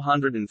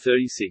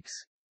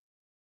D436.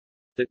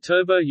 The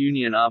Turbo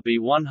Union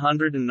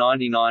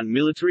RB199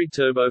 military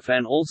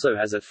turbofan also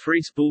has a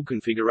three-spool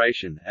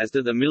configuration, as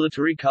do the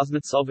military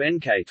Kuznetsov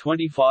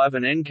NK25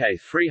 and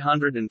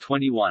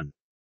NK321.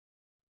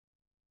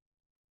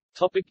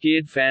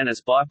 Geared fan.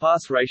 As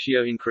bypass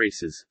ratio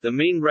increases, the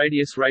mean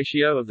radius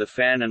ratio of the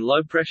fan and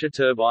low-pressure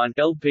turbine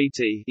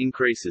 (LPT)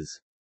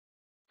 increases.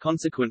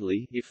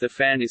 Consequently, if the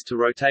fan is to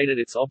rotate at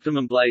its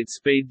optimum blade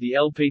speed, the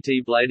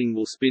LPT blading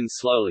will spin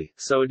slowly,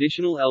 so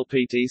additional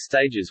LPT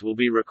stages will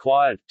be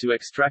required, to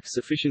extract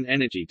sufficient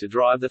energy to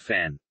drive the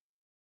fan.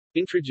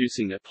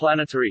 Introducing a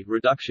planetary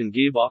reduction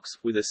gearbox,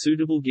 with a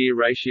suitable gear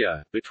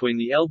ratio, between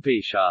the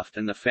LP shaft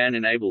and the fan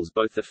enables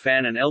both the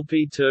fan and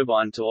LP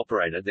turbine to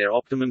operate at their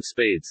optimum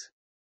speeds.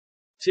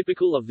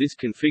 Typical of this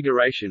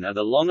configuration are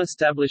the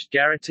long-established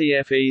Garrett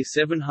TFE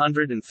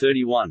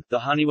 731, the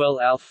Honeywell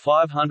ALF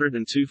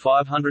 502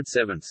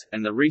 507s,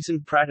 and the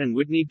recent Pratt &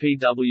 Whitney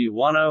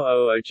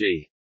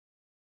PW1000G.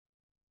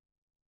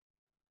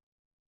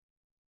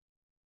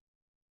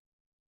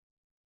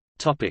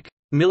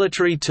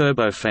 Military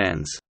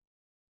turbofans.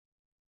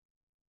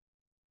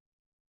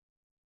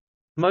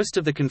 Most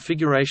of the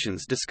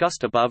configurations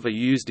discussed above are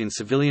used in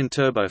civilian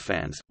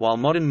turbofans, while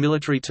modern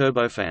military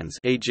turbofans,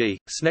 e.g.,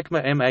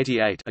 Snecma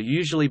M88, are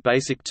usually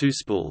basic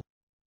two-spool.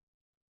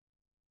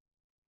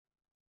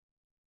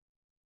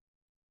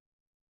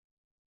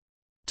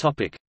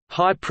 Topic: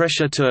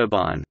 High-pressure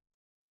turbine.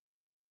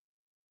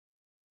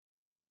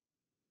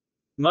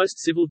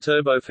 Most civil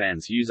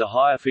turbofans use a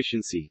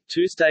high-efficiency,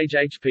 two-stage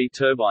HP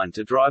turbine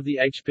to drive the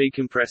HP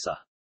compressor.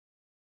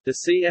 The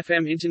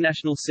CFM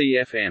International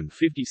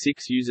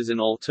CFM56 uses an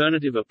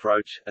alternative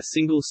approach, a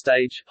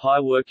single-stage,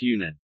 high-work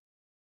unit.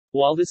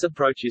 While this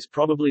approach is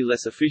probably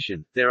less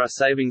efficient, there are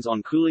savings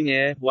on cooling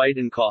air, weight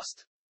and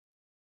cost.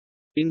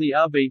 In the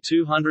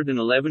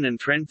RB211 and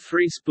Trent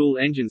three-spool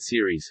engine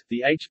series,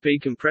 the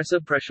HP compressor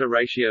pressure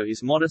ratio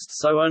is modest,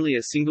 so only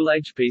a single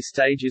HP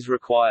stage is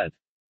required.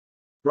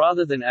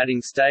 Rather than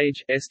adding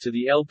stage S to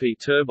the LP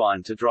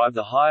turbine to drive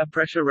the higher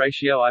pressure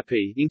ratio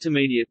IP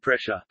intermediate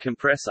pressure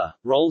compressor,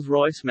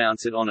 Rolls-Royce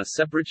mounts it on a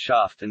separate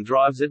shaft and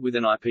drives it with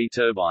an IP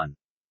turbine.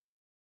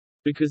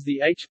 Because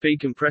the HP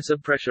compressor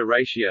pressure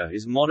ratio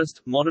is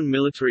modest, modern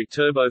military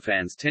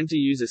turbofans tend to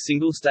use a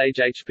single-stage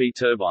HP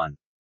turbine.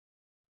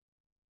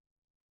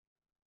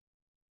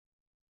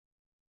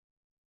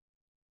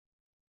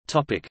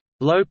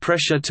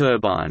 Low-pressure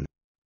turbine.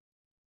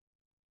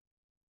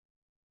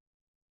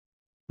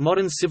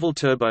 Modern civil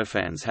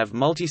turbofans have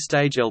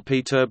multi-stage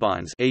LP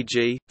turbines,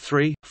 e.g.,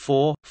 3,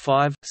 4,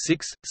 5,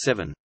 6,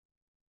 7.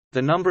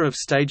 The number of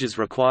stages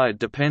required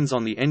depends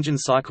on the engine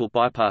cycle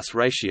bypass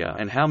ratio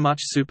and how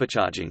much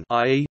supercharging,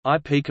 i.e.,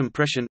 IP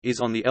compression,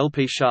 is on the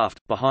LP shaft,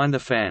 behind the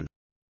fan.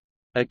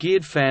 A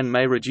geared fan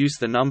may reduce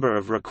the number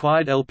of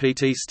required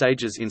LPT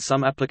stages in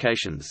some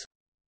applications.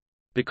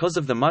 Because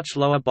of the much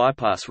lower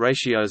bypass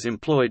ratios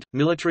employed,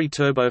 military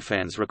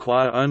turbofans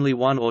require only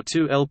 1 or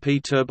 2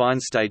 LP turbine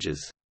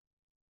stages.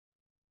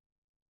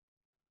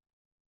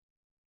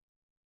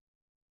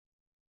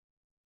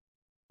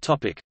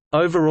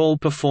 Overall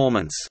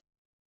performance.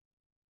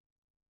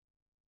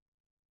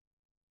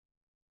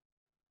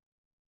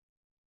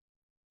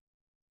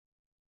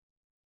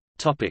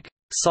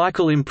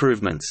 Cycle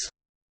improvements.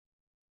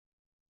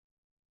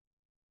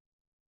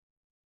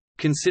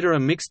 Consider a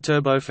mixed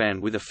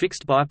turbofan with a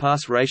fixed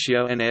bypass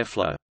ratio and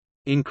airflow.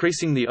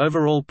 Increasing the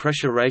overall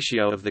pressure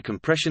ratio of the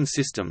compression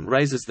system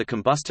raises the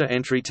combustor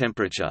entry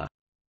temperature.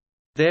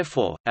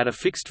 Therefore, at a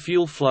fixed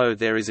fuel flow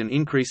there is an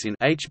increase in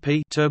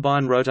HP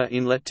turbine rotor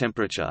inlet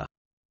temperature.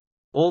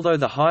 Although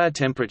the higher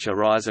temperature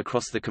rise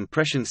across the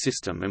compression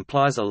system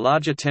implies a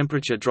larger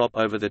temperature drop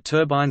over the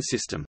turbine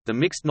system, the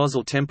mixed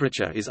nozzle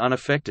temperature is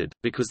unaffected,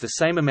 because the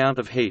same amount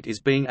of heat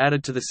is being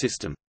added to the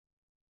system.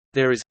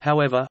 There is,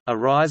 however, a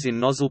rise in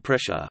nozzle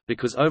pressure,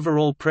 because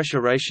overall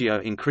pressure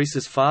ratio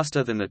increases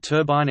faster than the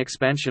turbine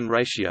expansion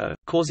ratio,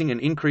 causing an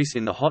increase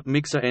in the hot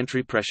mixer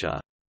entry pressure.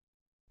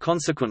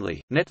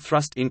 Consequently, net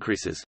thrust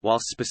increases,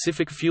 whilst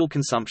specific fuel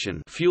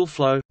consumption fuel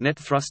flow, net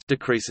thrust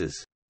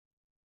decreases.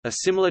 A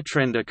similar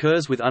trend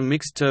occurs with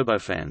unmixed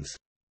turbofans.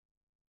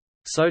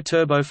 So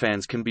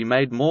turbofans can be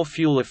made more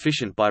fuel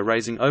efficient by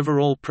raising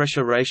overall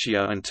pressure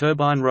ratio and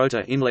turbine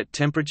rotor inlet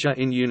temperature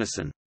in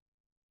unison.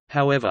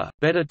 However,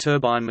 better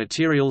turbine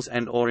materials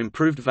and/or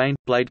improved vane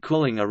blade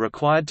cooling are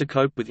required to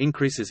cope with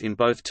increases in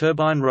both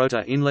turbine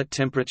rotor inlet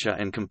temperature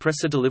and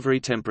compressor delivery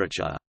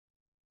temperature.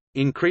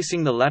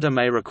 Increasing the latter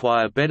may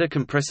require better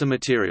compressor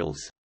materials.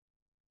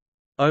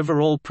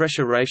 Overall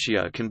pressure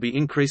ratio can be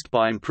increased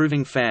by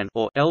improving fan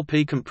or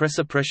LP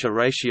compressor pressure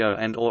ratio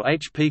and/or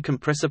HP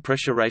compressor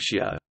pressure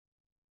ratio.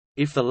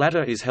 If the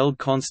latter is held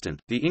constant,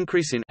 the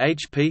increase in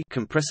HP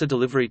compressor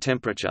delivery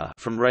temperature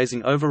from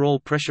raising overall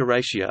pressure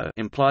ratio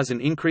implies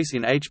an increase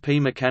in HP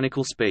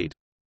mechanical speed.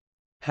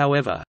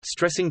 However,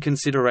 stressing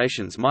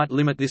considerations might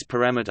limit this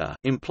parameter,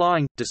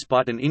 implying,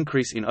 despite an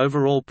increase in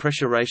overall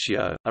pressure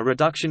ratio, a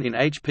reduction in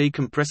HP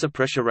compressor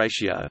pressure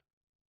ratio.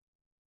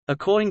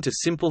 According to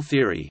simple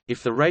theory,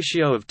 if the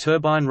ratio of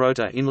turbine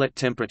rotor inlet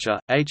temperature,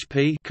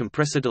 HP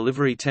compressor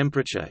delivery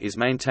temperature is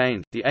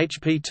maintained, the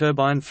HP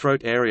turbine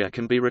throat area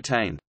can be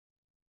retained.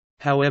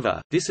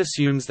 However, this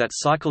assumes that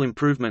cycle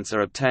improvements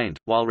are obtained,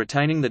 while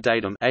retaining the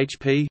datum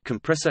HP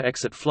compressor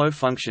exit flow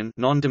function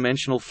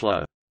non-dimensional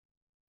flow.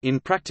 In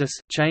practice,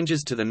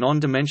 changes to the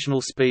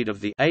non-dimensional speed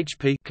of the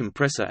HP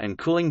compressor and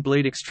cooling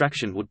bleed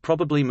extraction would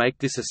probably make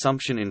this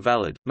assumption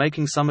invalid,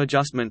 making some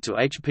adjustment to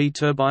HP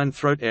turbine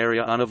throat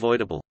area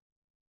unavoidable.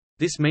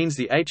 This means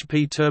the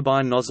HP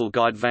turbine nozzle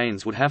guide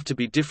vanes would have to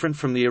be different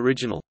from the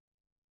original.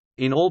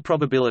 In all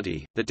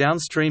probability, the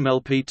downstream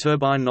LP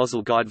turbine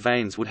nozzle guide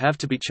vanes would have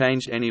to be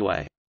changed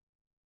anyway.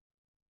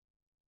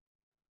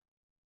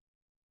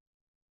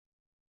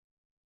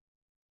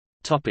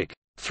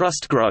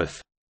 Thrust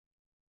growth.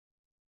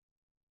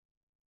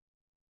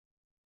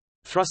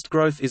 Thrust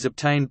growth is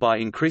obtained by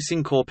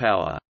increasing core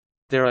power.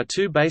 There are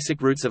two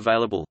basic routes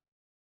available.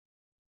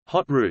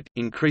 Hot route –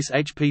 increase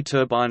HP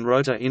turbine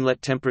rotor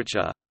inlet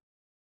temperature.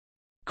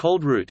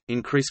 Cold route –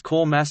 increase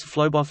core mass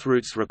flow. Both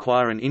routes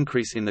require an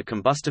increase in the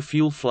combustor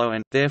fuel flow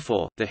and,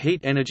 therefore, the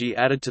heat energy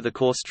added to the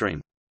core stream.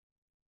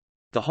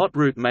 The hot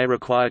route may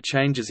require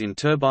changes in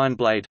turbine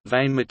blade,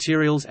 vane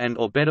materials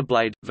and/or better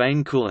blade,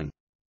 vane cooling.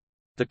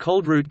 The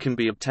cold route can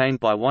be obtained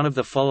by one of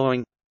the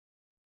following: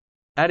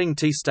 adding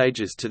T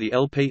stages to the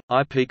LP,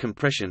 IP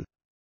compression,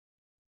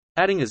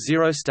 adding a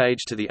zero stage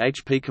to the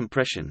HP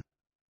compression,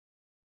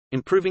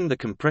 improving the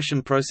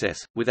compression process,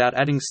 without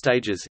adding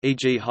stages,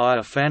 e.g.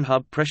 higher fan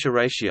hub pressure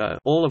ratio,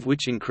 all of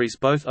which increase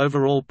both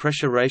overall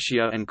pressure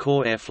ratio and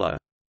core airflow.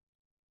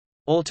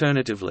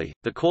 Alternatively,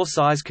 the core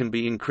size can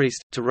be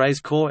increased, to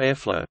raise core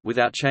airflow,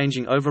 without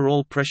changing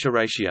overall pressure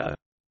ratio.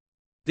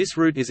 This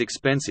route is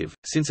expensive,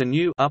 since a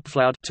new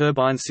upflowed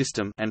turbine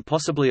system and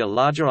possibly a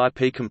larger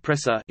IP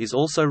compressor is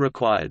also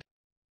required.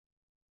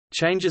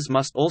 Changes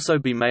must also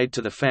be made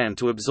to the fan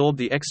to absorb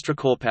the extra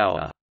core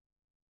power.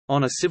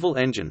 On a civil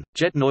engine,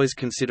 jet noise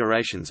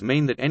considerations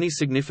mean that any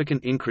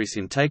significant increase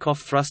in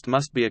takeoff thrust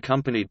must be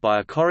accompanied by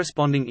a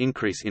corresponding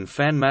increase in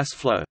fan mass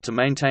flow to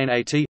maintain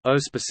a T.O.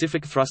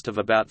 specific thrust of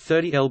about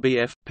 30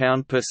 lbf,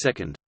 pound per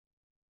second.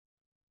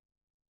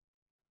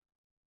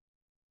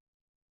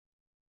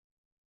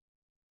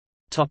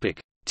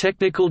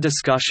 Technical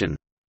discussion.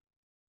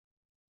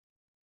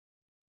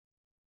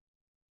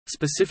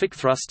 Specific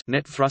thrust,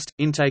 net thrust,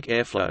 intake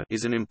airflow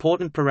is an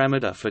important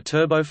parameter for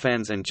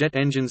turbofans and jet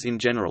engines in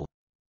general.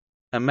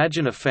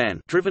 Imagine a fan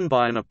driven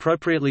by an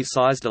appropriately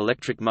sized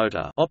electric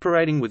motor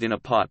operating within a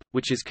pipe,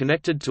 which is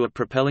connected to a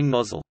propelling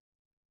nozzle.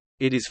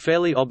 It is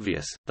fairly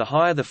obvious, the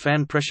higher the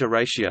fan pressure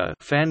ratio,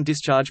 fan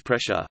discharge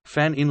pressure,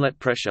 fan inlet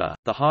pressure,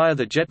 the higher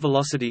the jet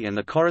velocity and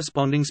the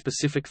corresponding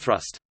specific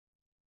thrust.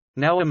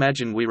 Now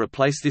imagine we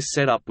replace this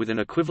setup with an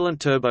equivalent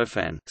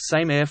turbofan,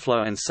 same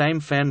airflow and same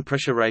fan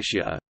pressure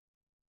ratio.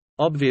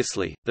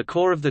 Obviously, the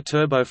core of the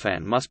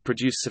turbofan must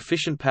produce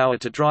sufficient power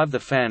to drive the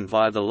fan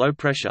via the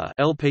low-pressure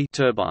 (LP)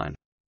 turbine.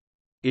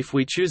 If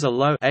we choose a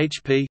low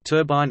HP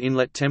turbine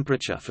inlet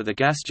temperature for the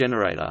gas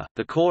generator,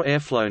 the core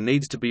airflow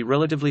needs to be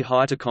relatively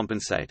high to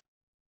compensate.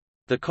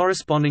 The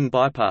corresponding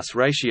bypass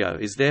ratio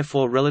is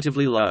therefore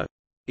relatively low.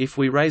 If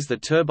we raise the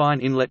turbine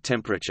inlet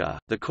temperature,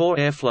 the core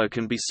airflow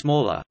can be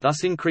smaller,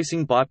 thus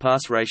increasing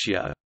bypass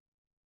ratio.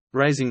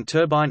 Raising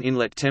turbine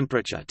inlet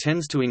temperature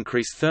tends to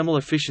increase thermal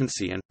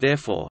efficiency and,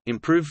 therefore,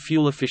 improve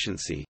fuel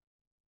efficiency.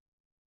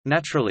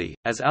 Naturally,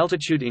 as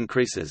altitude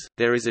increases,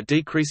 there is a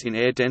decrease in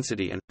air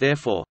density and,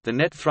 therefore, the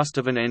net thrust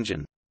of an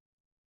engine.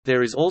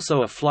 There is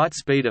also a flight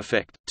speed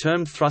effect,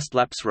 termed thrust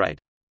lapse rate.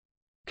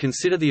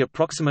 Consider the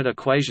approximate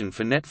equation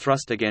for net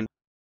thrust again.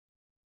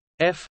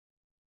 F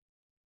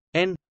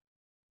n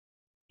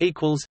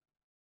equals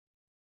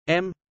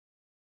m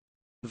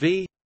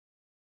v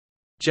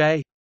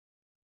j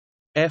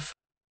f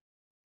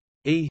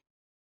e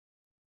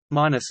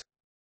minus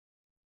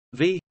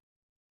v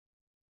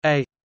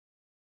a.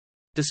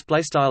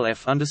 Display style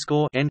f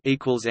underscore n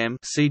equals m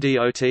c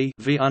dot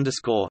v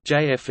underscore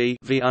j f e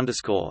v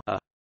underscore a.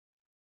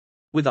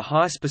 With a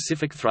high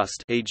specific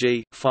thrust,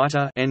 e.g.,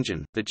 fighter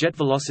engine, the jet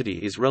velocity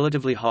is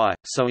relatively high,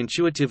 so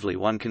intuitively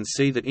one can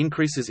see that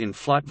increases in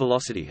flight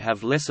velocity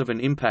have less of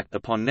an impact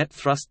upon net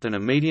thrust than a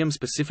medium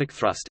specific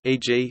thrust,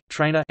 e.g.,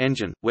 trainer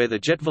engine, where the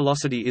jet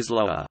velocity is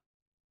lower.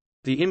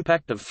 The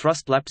impact of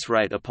thrust lapse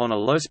rate upon a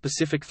low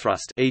specific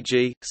thrust,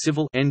 e.g.,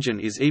 civil engine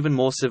is even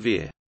more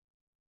severe.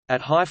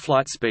 At high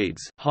flight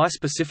speeds, high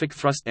specific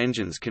thrust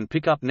engines can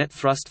pick up net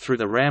thrust through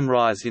the ram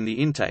rise in the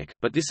intake,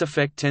 but this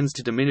effect tends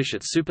to diminish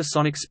at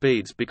supersonic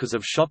speeds because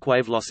of shock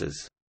wave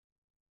losses.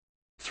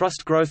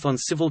 Thrust growth on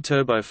civil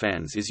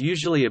turbofans is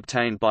usually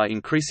obtained by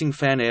increasing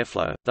fan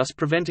airflow, thus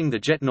preventing the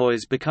jet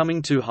noise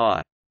becoming too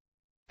high.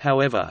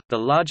 However, the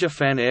larger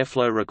fan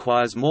airflow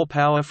requires more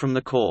power from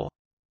the core.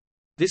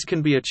 This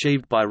can be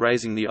achieved by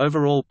raising the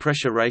overall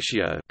pressure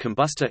ratio,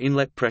 combustor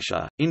inlet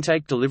pressure,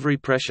 intake delivery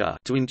pressure,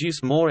 to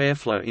induce more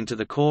airflow into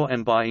the core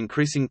and by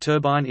increasing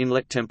turbine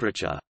inlet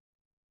temperature.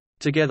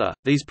 Together,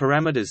 these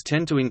parameters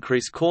tend to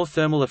increase core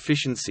thermal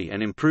efficiency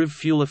and improve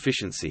fuel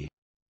efficiency.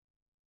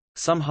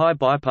 Some high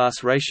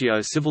bypass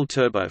ratio civil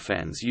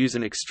turbofans use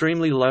an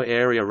extremely low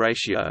area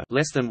ratio,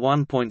 less than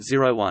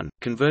 1.01,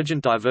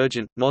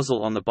 convergent-divergent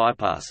nozzle on the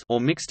bypass or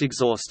mixed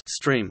exhaust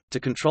stream to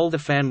control the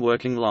fan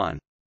working line.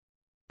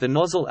 The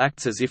nozzle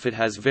acts as if it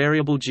has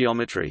variable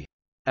geometry.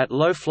 At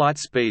low flight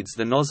speeds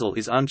the nozzle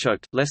is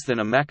unchoked, less than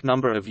a Mach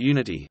number of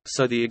unity,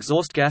 so the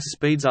exhaust gas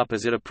speeds up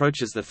as it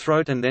approaches the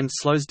throat and then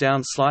slows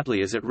down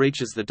slightly as it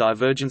reaches the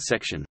divergent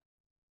section.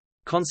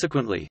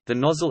 Consequently, the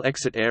nozzle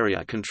exit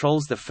area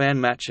controls the fan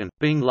match and,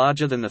 being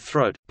larger than the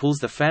throat, pulls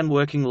the fan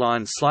working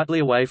line slightly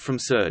away from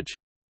surge.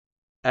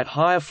 At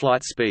higher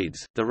flight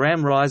speeds, the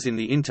ram rise in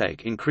the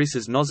intake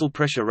increases nozzle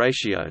pressure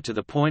ratio to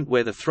the point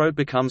where the throat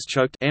becomes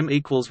choked, m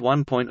equals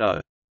 1.0.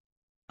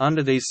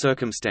 Under these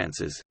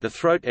circumstances, the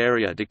throat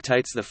area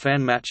dictates the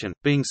fan match and,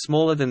 being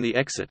smaller than the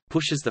exit,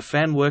 pushes the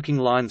fan working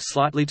line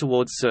slightly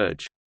towards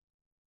surge.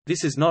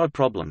 This is not a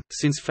problem,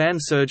 since fan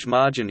surge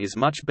margin is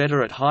much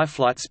better at high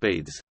flight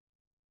speeds.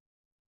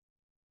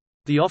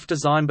 The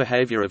off-design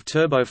behavior of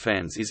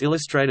turbofans is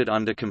illustrated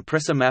under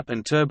compressor map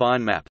and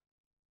turbine map.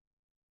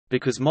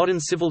 Because modern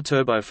civil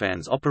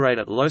turbofans operate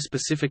at low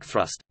specific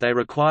thrust, they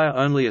require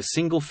only a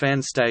single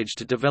fan stage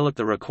to develop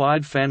the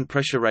required fan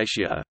pressure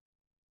ratio.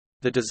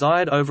 The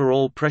desired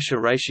overall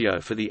pressure ratio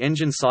for the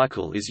engine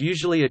cycle is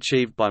usually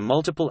achieved by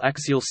multiple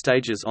axial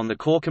stages on the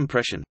core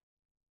compression.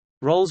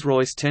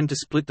 Rolls-Royce tend to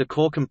split the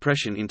core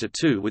compression into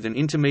two with an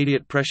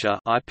intermediate pressure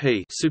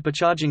IP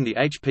supercharging the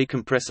HP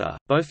compressor,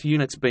 both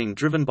units being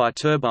driven by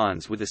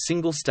turbines with a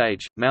single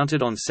stage,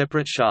 mounted on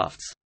separate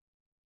shafts.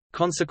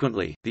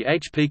 Consequently, the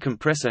HP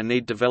compressor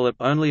need develop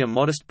only a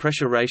modest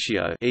pressure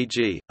ratio,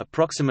 e.g.,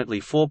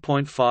 approximately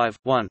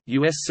 4.5:1.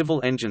 US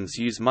civil engines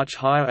use much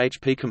higher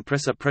HP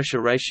compressor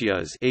pressure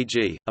ratios,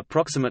 e.g.,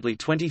 approximately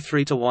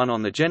 23:1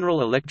 on the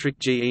General Electric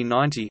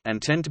GE90,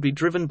 and tend to be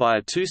driven by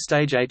a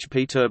two-stage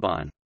HP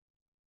turbine.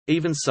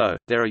 Even so,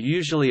 there are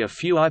usually a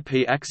few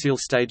IP axial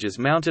stages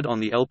mounted on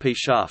the LP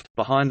shaft,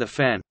 behind the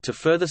fan, to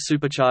further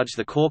supercharge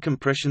the core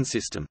compression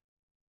system.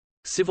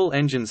 Civil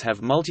engines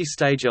have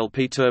multi-stage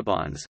LP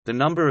turbines, the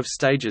number of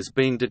stages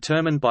being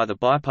determined by the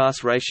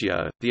bypass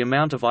ratio, the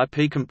amount of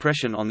IP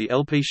compression on the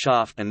LP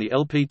shaft and the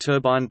LP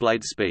turbine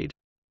blade speed.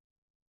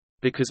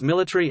 Because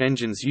military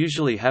engines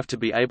usually have to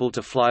be able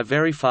to fly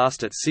very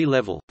fast at sea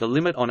level, the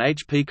limit on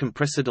HP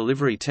compressor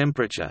delivery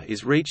temperature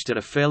is reached at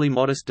a fairly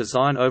modest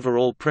design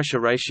overall pressure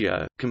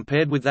ratio,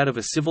 compared with that of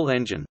a civil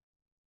engine.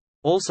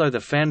 Also, the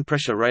fan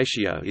pressure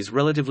ratio is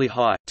relatively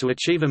high, to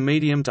achieve a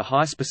medium to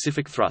high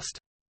specific thrust.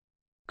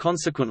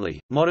 Consequently,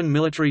 modern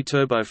military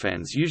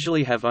turbofans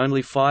usually have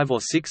only 5 or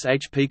 6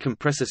 HP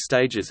compressor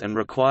stages and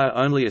require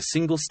only a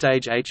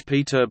single-stage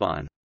HP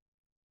turbine.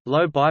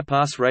 Low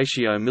bypass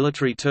ratio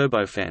military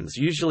turbofans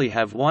usually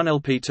have 1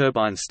 LP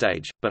turbine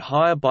stage, but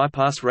higher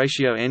bypass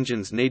ratio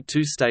engines need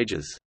 2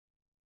 stages.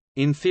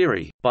 In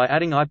theory, by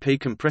adding IP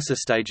compressor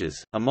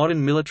stages, a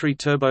modern military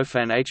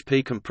turbofan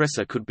HP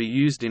compressor could be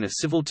used in a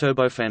civil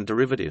turbofan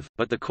derivative,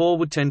 but the core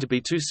would tend to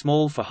be too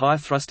small for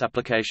high-thrust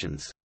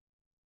applications.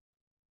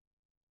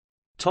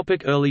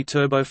 Early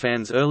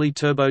turbofans. Early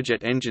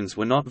turbojet engines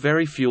were not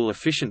very fuel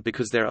efficient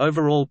because their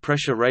overall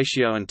pressure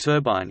ratio and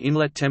turbine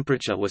inlet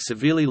temperature were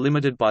severely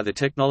limited by the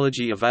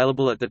technology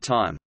available at the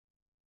time.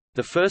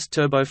 The first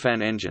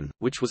turbofan engine,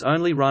 which was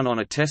only run on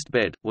a test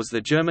bed, was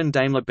the German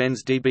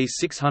Daimler-Benz DB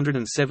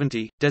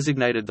 670,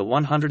 designated the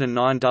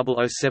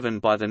 109007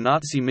 by the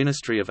Nazi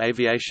Ministry of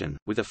Aviation,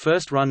 with a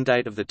first run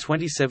date of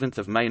 27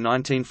 May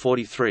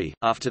 1943,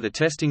 after the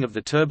testing of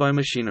the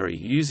turbomachinery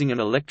using an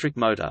electric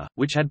motor,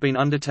 which had been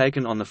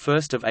undertaken on 1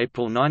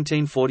 April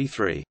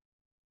 1943.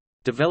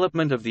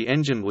 Development of the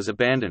engine was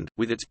abandoned,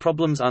 with its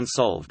problems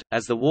unsolved,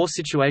 as the war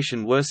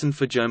situation worsened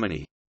for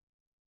Germany.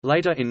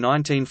 Later in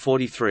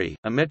 1943,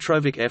 a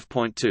Metrovic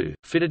F.2,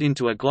 fitted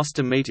into a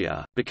Gloster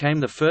Meteor, became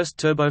the first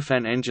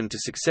turbofan engine to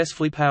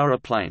successfully power a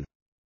plane.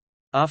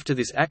 After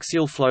this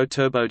axial flow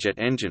turbojet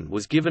engine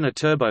was given a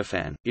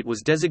turbofan, it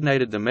was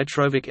designated the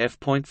Metrovic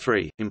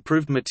F.3.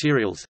 Improved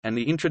materials, and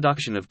the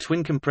introduction of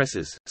twin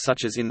compressors,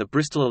 such as in the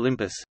Bristol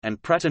Olympus,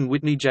 and Pratt &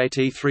 Whitney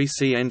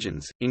JT3C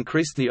engines,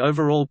 increased the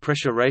overall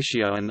pressure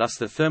ratio and thus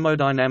the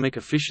thermodynamic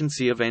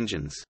efficiency of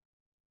engines.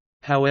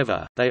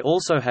 However, they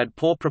also had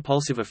poor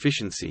propulsive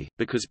efficiency,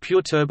 because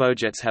pure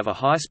turbojets have a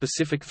high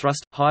specific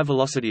thrust,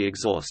 high-velocity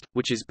exhaust,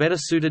 which is better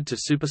suited to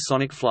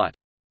supersonic flight.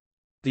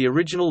 The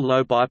original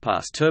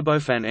low-bypass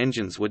turbofan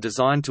engines were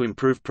designed to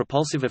improve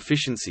propulsive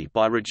efficiency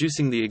by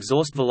reducing the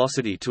exhaust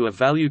velocity to a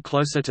value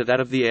closer to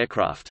that of the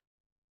aircraft.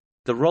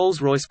 The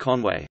Rolls-Royce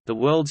Conway, the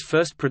world's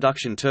first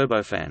production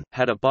turbofan,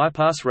 had a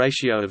bypass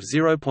ratio of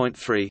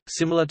 0.3,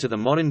 similar to the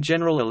modern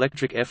General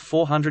Electric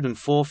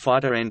F404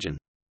 fighter engine.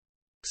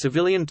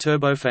 Civilian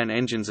turbofan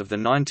engines of the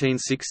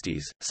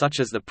 1960s, such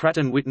as the Pratt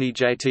 & Whitney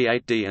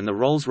JT8D and the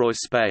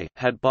Rolls-Royce Spey,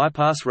 had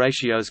bypass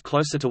ratios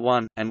closer to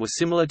 1, and were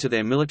similar to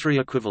their military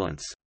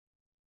equivalents.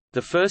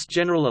 The first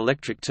General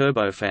Electric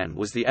turbofan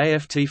was the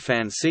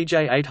Aft-fan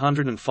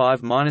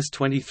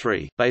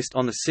CJ805-23, based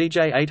on the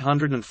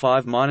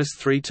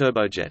CJ805-3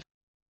 turbojet.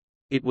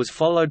 It was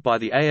followed by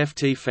the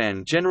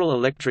Aft-fan General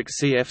Electric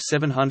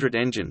CF700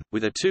 engine,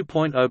 with a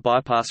 2.0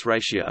 bypass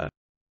ratio.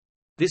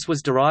 This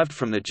was derived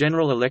from the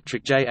General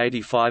Electric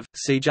J85,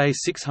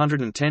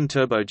 CJ610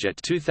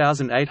 turbojet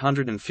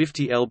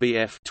 2850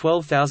 lbf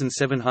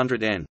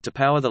 12700 to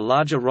power the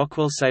larger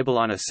Rockwell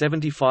Sabreliner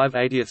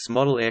 75/80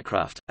 model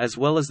aircraft, as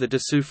well as the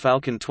Dassault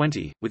Falcon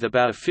 20, with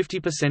about a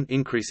 50%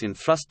 increase in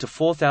thrust to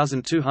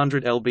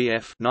 4200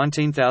 lbf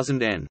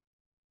 19000 N.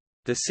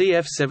 The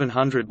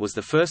CF700 was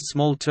the first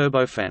small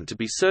turbofan to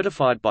be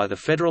certified by the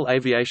Federal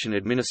Aviation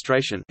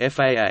Administration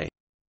 (FAA).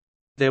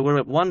 There were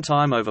at one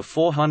time over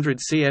 400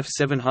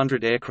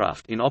 CF700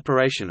 aircraft in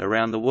operation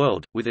around the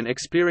world, with an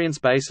experience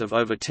base of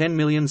over 10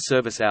 million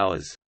service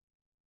hours.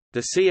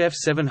 The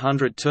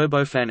CF700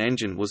 turbofan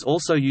engine was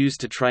also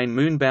used to train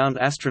moon-bound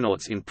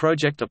astronauts in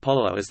Project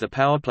Apollo as the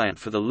powerplant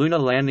for the Lunar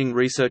Landing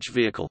Research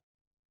Vehicle.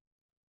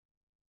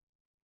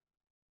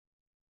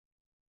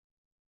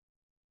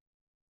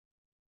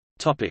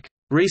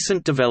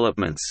 Recent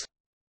developments.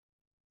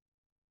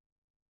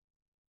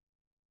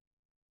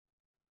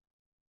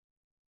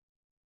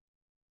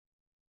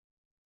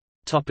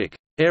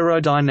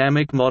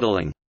 Aerodynamic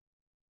modeling.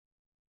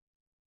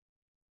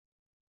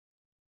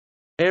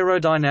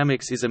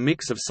 Aerodynamics is a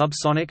mix of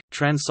subsonic,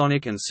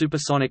 transonic and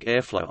supersonic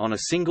airflow on a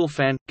single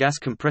fan, gas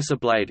compressor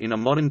blade in a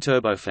modern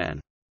turbofan.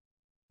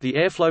 The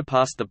airflow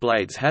past the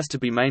blades has to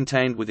be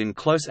maintained within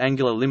close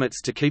angular limits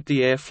to keep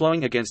the air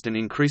flowing against an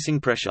increasing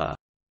pressure.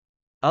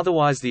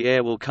 Otherwise the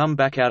air will come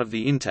back out of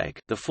the intake.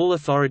 The Full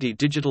Authority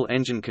Digital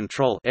Engine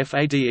Control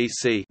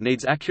 (FADEC)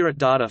 needs accurate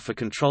data for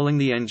controlling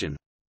the engine.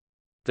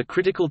 The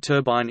critical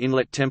turbine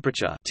inlet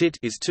temperature (TIT)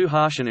 is too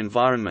harsh an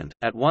environment,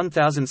 at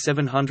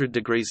 1700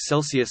 degrees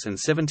Celsius and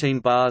 17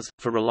 bars,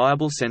 for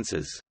reliable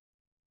sensors.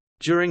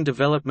 During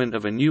development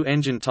of a new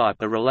engine type,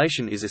 a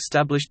relation is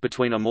established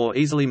between a more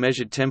easily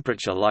measured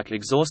temperature like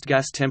exhaust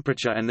gas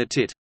temperature and the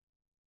TIT.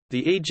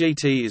 The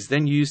EGT is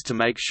then used to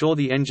make sure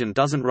the engine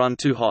doesn't run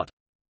too hot.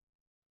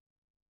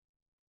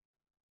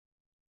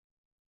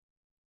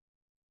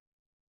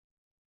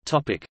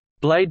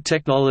 Blade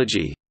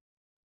technology.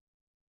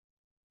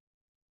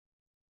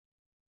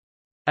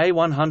 A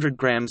 100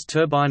 grams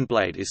turbine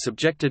blade is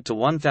subjected to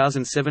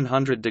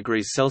 1700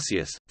 degrees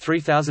Celsius,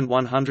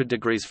 3100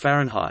 degrees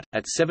Fahrenheit,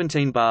 at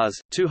 17 bars,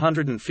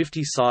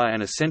 250 psi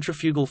and a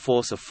centrifugal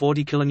force of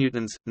 40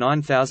 kN,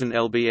 9000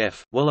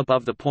 lbf, well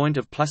above the point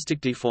of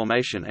plastic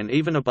deformation and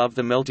even above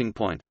the melting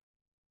point.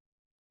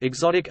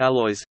 Exotic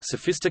alloys,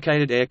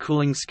 sophisticated air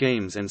cooling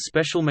schemes and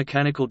special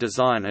mechanical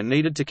design are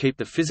needed to keep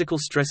the physical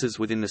stresses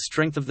within the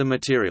strength of the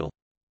material.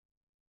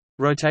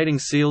 Rotating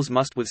seals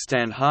must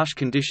withstand harsh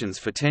conditions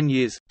for 10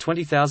 years,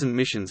 20,000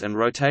 missions and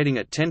rotating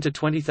at 10 to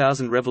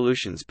 20,000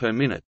 revolutions per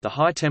minute. The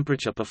high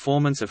temperature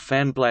performance of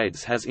fan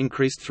blades has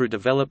increased through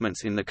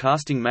developments in the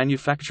casting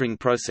manufacturing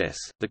process,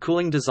 the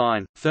cooling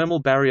design, thermal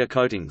barrier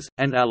coatings,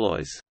 and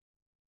alloys.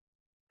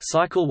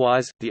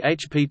 Cycle-wise, the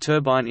HP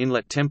turbine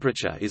inlet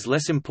temperature is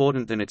less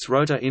important than its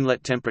rotor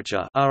inlet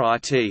temperature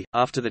 (RIT)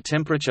 after the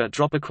temperature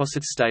drop across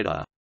its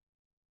stator.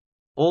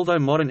 Although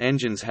modern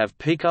engines have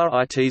peak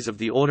RITs of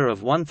the order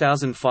of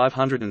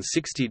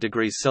 1560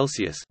 degrees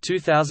Celsius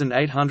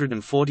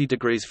 (2840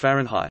 degrees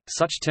Fahrenheit),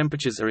 such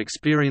temperatures are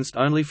experienced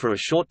only for a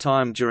short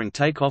time during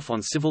takeoff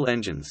on civil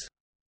engines.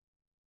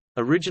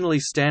 Originally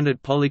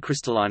standard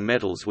polycrystalline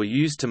metals were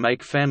used to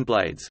make fan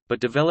blades, but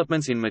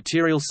developments in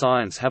material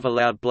science have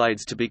allowed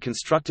blades to be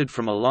constructed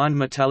from aligned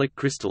metallic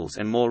crystals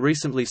and more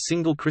recently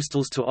single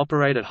crystals to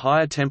operate at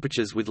higher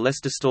temperatures with less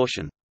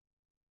distortion.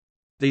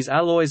 These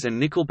alloys and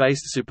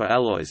nickel-based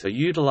superalloys are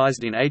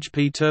utilized in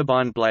HP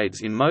turbine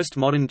blades in most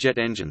modern jet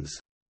engines.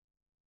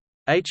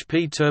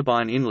 HP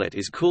turbine inlet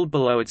is cooled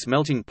below its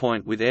melting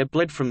point with air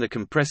bled from the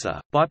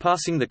compressor,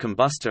 bypassing the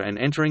combustor and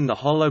entering the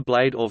hollow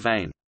blade or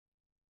vane.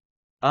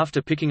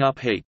 After picking up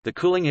heat, the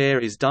cooling air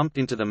is dumped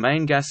into the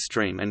main gas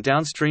stream and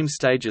downstream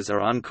stages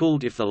are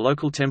uncooled if the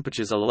local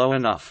temperatures are low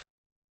enough.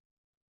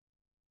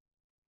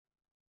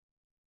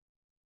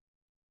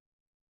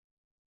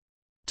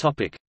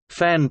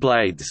 Fan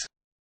blades.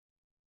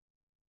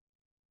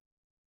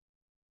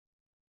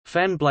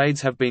 Fan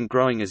blades have been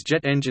growing as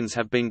jet engines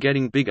have been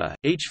getting bigger.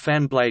 Each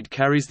fan blade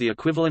carries the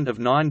equivalent of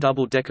 9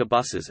 double-decker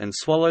buses and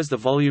swallows the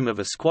volume of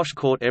a squash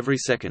court every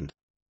second.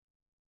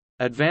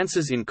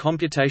 Advances in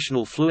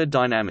computational fluid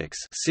dynamics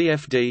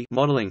 (CFD)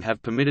 modeling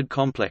have permitted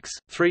complex,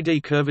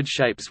 3D curved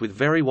shapes with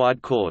very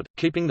wide chord,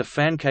 keeping the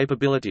fan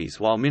capabilities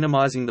while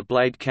minimizing the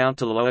blade count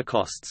to lower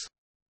costs.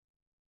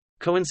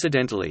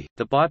 Coincidentally,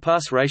 the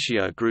bypass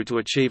ratio grew to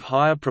achieve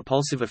higher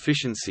propulsive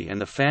efficiency and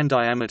the fan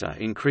diameter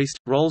increased.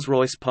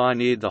 Rolls-Royce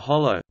pioneered the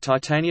hollow,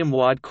 titanium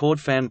wide chord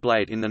fan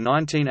blade in the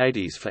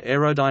 1980s for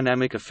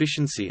aerodynamic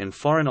efficiency and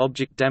foreign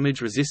object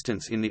damage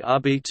resistance in the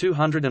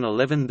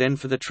RB211, then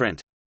for the Trent.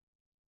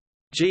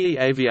 GE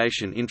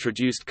Aviation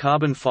introduced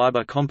carbon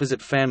fiber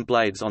composite fan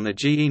blades on the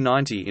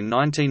GE90 in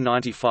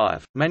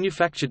 1995,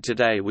 manufactured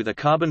today with a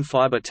carbon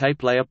fiber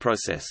tape layer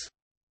process.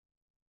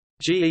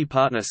 GE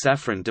partner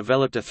Safran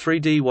developed a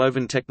 3D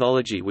woven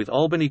technology with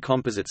Albany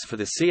composites for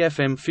the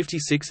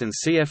CFM56 and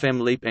CFM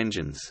LEAP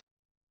engines.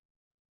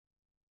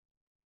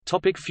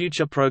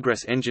 Future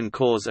progress. Engine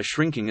cores are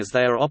shrinking as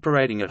they are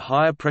operating at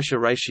higher pressure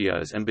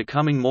ratios and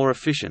becoming more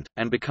efficient,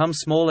 and become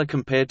smaller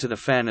compared to the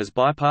fan as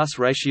bypass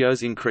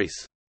ratios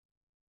increase.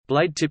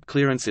 Blade tip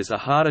clearances are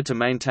harder to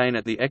maintain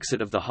at the exit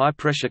of the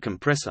high-pressure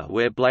compressor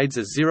where blades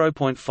are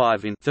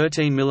 0.5 in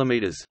 13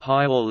 mm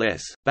high or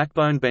less.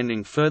 Backbone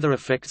bending further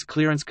affects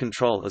clearance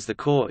control as the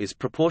core is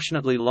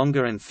proportionately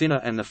longer and thinner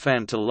and the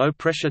fan to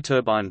low-pressure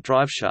turbine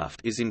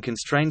driveshaft is in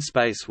constrained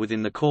space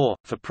within the core.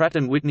 For Pratt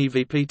 & Whitney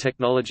VP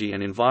Technology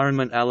and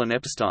Environment Alan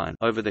Epstein,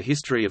 over the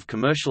history of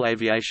commercial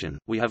aviation,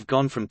 we have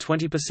gone from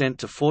 20%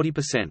 to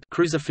 40%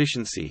 cruise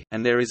efficiency,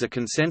 and there is a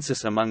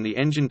consensus among the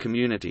engine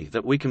community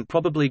that we can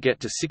probably get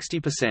to 60%.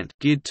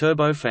 Geared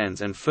turbofans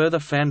and further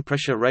fan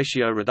pressure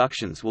ratio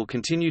reductions will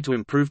continue to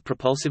improve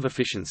propulsive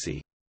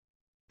efficiency.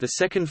 The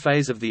second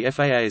phase of the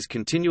FAA's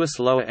Continuous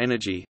Lower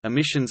Energy,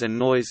 Emissions and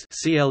Noise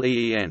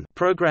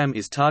program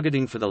is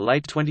targeting for the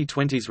late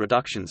 2020s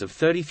reductions of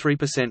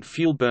 33%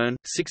 fuel burn,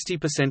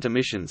 60%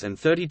 emissions and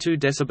 32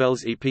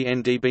 dB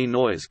EPNDB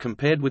noise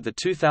compared with the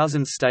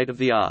 2000s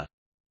state-of-the-art.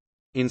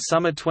 In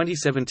summer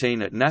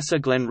 2017 at NASA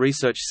Glenn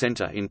Research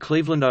Center in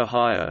Cleveland,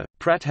 Ohio,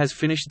 Pratt has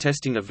finished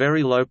testing a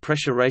very low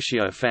pressure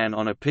ratio fan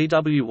on a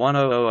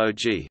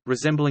PW1000G,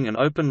 resembling an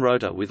open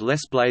rotor with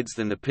less blades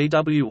than the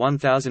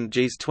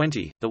PW1000G's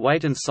 20. The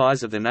weight and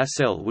size of the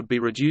nacelle would be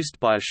reduced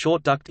by a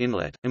short duct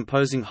inlet,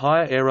 imposing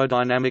higher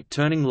aerodynamic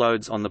turning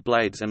loads on the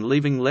blades and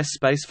leaving less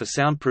space for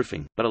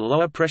soundproofing, but a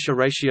lower pressure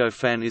ratio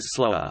fan is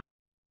slower.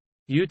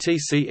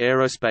 UTC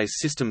Aerospace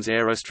Systems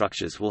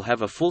Aerostructures will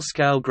have a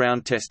full-scale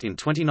ground test in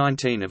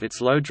 2019 of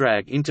its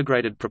low-drag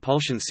integrated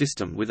propulsion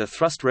system with a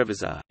thrust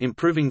revisor,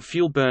 improving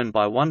fuel burn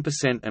by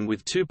 1% and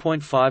with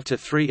 2.5 to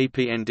 3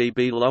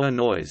 EPNDB lower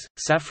noise.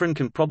 Safran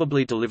can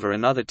probably deliver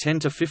another 10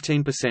 to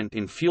 15%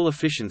 in fuel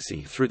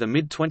efficiency through the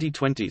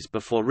mid-2020s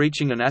before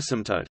reaching an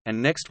asymptote,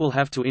 and next will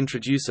have to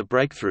introduce a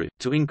breakthrough,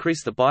 to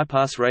increase the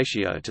bypass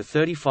ratio to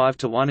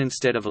 35:1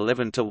 instead of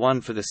 11:1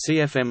 for the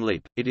CFM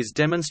LEAP. It is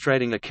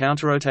demonstrating a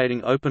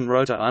counter-rotating open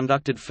rotor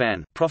unducted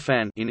fan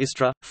in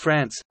Istres,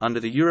 France,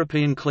 under the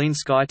European Clean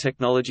Sky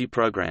Technology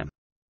Programme.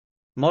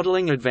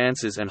 Modeling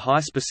advances and high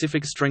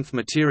specific strength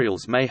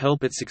materials may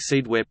help it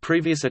succeed where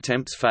previous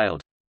attempts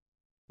failed.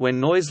 when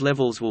noise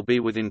levels will be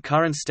within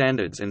current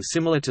standards and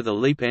similar to the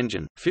LEAP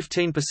engine,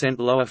 15%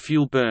 lower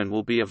fuel burn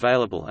will be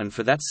available, and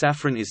for that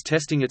Safran is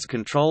testing its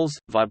controls,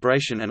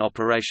 vibration and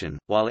operation.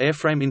 While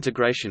airframe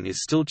integration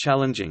is still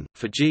challenging,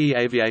 for GE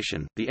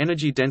Aviation, the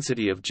energy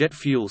density of jet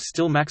fuel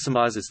still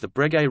maximizes the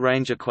Breguet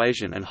range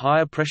equation, and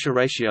higher pressure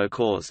ratio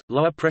cores,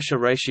 lower pressure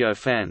ratio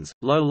fans,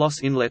 low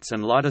loss inlets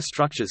and lighter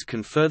structures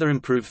can further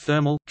improve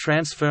thermal,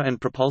 transfer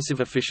and propulsive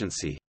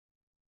efficiency.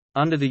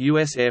 Under the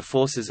U.S. Air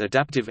Force's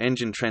Adaptive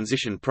Engine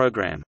Transition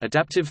Program,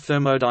 adaptive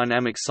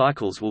thermodynamic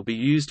cycles will be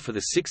used for the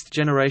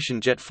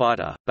sixth-generation jet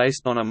fighter,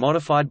 based on a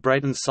modified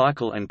Brayton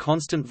cycle and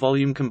constant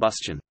volume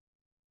combustion.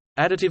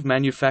 Additive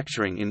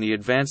manufacturing in the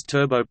advanced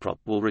turboprop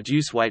will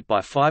reduce weight by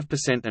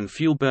 5% and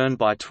fuel burn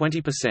by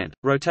 20%.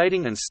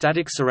 Rotating and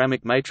static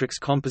ceramic matrix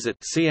composite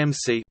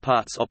 (CMC)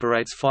 parts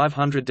operates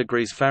 500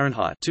 degrees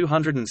Fahrenheit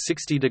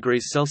 (260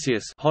 degrees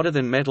Celsius) hotter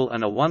than metal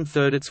and are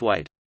one-third its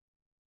weight.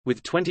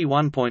 With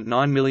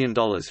 $21.9 million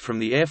from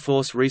the Air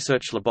Force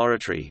Research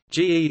Laboratory,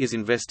 GE is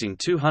investing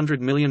 $200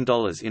 million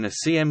in a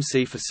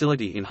CMC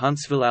facility in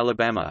Huntsville,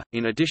 Alabama,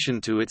 in addition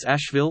to its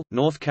Asheville,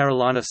 North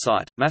Carolina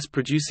site,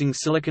 mass-producing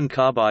silicon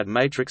carbide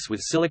matrix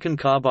with silicon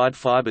carbide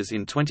fibers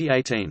in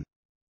 2018.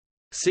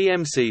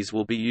 CMCs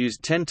will be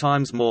used 10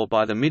 times more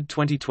by the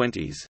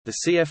mid-2020s. The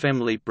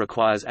CFM LEAP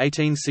requires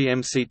 18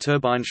 CMC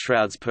turbine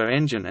shrouds per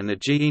engine, and the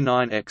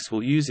GE9X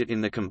will use it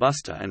in the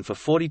combustor and for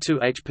 42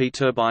 HP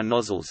turbine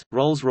nozzles.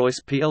 Rolls-Royce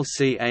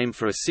plc aim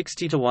for a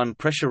 60:1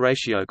 pressure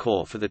ratio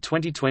core for the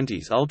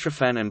 2020s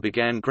UltraFan and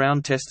began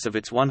ground tests of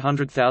its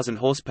 100,000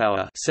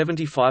 horsepower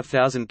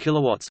 (75,000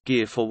 kilowatts)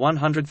 gear for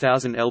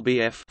 100,000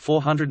 lbf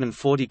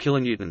 (440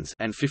 kilonewtons)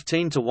 and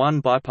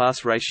 15:1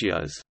 bypass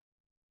ratios.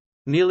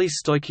 Nearly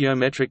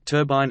stoichiometric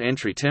turbine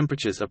entry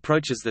temperatures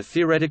approaches the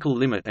theoretical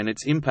limit, and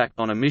its impact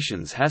on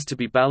emissions has to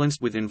be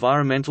balanced with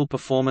environmental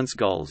performance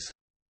goals.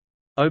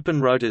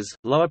 Open rotors,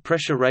 lower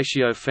pressure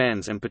ratio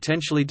fans and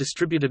potentially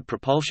distributed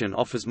propulsion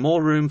offers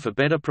more room for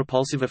better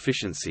propulsive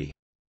efficiency.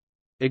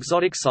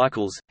 Exotic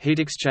cycles, heat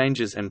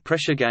exchangers and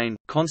pressure gain,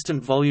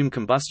 constant volume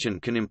combustion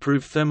can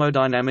improve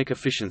thermodynamic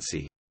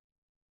efficiency.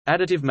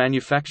 Additive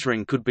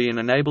manufacturing could be an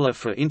enabler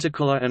for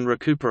intercooler and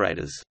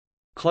recuperators.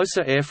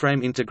 Closer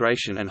airframe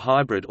integration and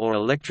hybrid or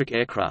electric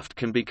aircraft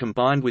can be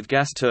combined with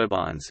gas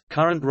turbines.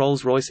 Current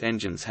Rolls-Royce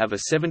engines have a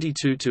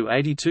 72 to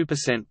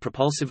 82%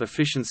 propulsive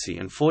efficiency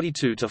and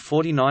 42 to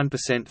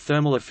 49%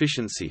 thermal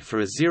efficiency for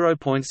a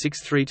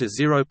 0.63 to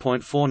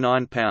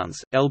 0.49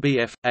 pounds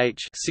lbf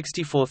h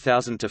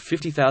 64,000 to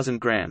 50,000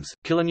 grams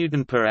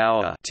kilonewton per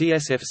hour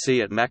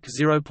TSFC at Mach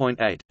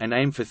 0.8, and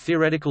aim for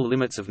theoretical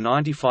limits of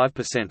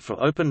 95% for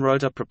open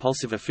rotor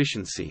propulsive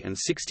efficiency and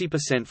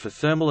 60% for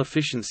thermal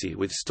efficiency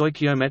with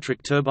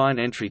stoichiometric turbine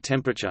entry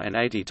temperature and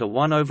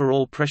 80:1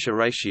 overall pressure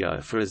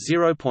ratio for a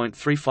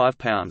 0.35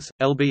 pounds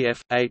lbf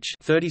h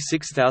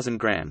 36,000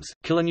 grams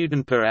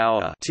kilonewton per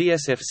hour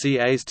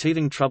TSFCA's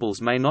teething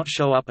troubles may not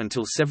show up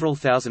until several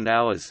thousand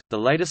hours. The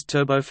latest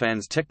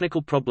turbofans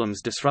technical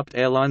problems disrupt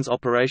airlines'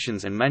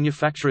 operations and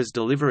manufacturers'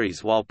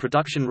 deliveries while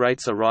production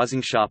rates are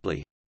rising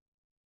sharply.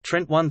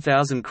 Trent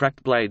 1000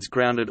 cracked blades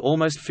grounded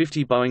almost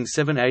 50 Boeing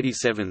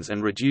 787s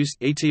and reduced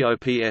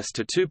ETOPS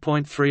to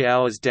 2.3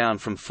 hours, down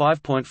from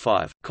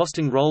 5.5,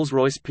 costing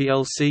Rolls-Royce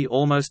plc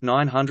almost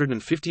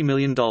 $950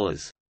 million.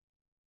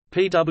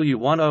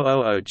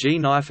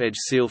 PW1000G knife edge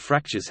seal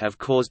fractures have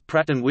caused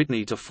Pratt &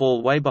 Whitney to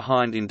fall way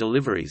behind in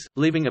deliveries,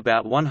 leaving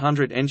about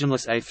 100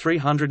 engineless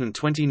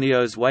A320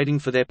 Neos waiting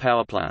for their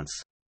powerplants.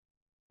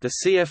 The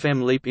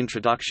CFM LEAP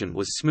introduction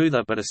was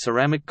smoother, but a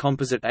ceramic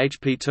composite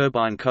HP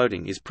turbine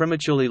coating is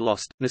prematurely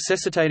lost,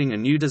 necessitating a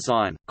new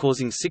design,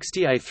 causing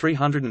 60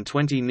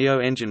 A320 Neo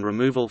engine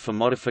removal for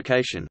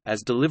modification,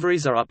 as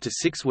deliveries are up to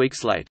 6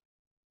 weeks late.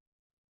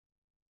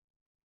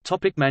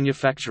 Topic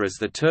manufacturers.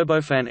 The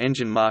turbofan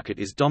engine market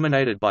is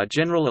dominated by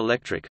General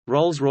Electric,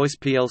 Rolls-Royce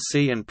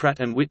plc and Pratt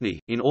 & Whitney,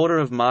 in order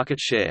of market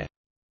share.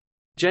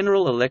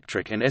 General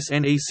Electric and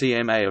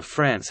SNECMA of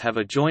France have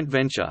a joint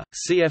venture,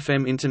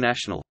 CFM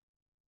International.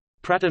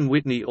 Pratt &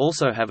 Whitney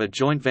also have a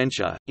joint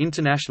venture,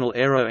 International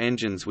Aero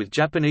Engines, with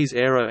Japanese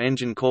Aero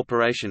Engine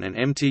Corporation and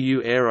MTU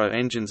Aero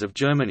Engines of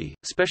Germany,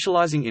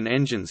 specializing in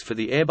engines for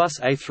the Airbus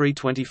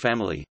A320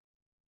 family.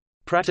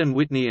 Pratt &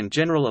 Whitney and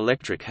General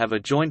Electric have a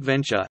joint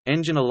venture,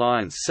 Engine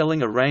Alliance,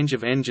 selling a range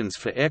of engines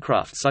for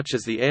aircraft such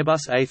as the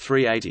Airbus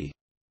A380.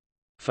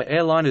 For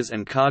airliners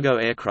and cargo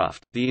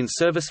aircraft, the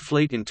in-service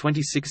fleet in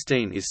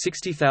 2016 is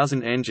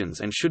 60,000 engines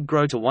and should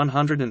grow to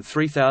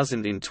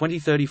 103,000 in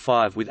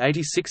 2035 with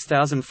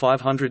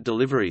 86,500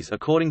 deliveries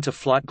according to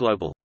Flight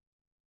Global.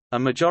 A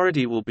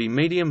majority will be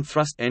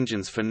medium-thrust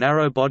engines for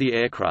narrow-body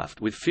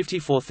aircraft with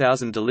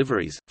 54,000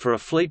 deliveries, for a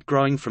fleet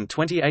growing from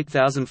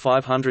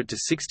 28,500 to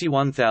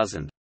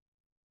 61,000.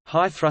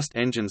 High-thrust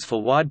engines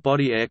for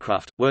wide-body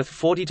aircraft, worth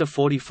 40 to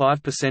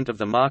 45% of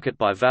the market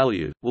by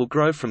value, will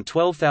grow from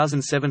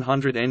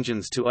 12,700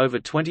 engines to over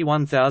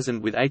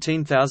 21,000 with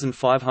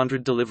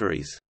 18,500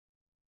 deliveries.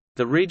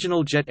 The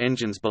regional jet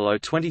engines below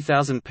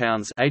 20,000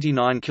 pounds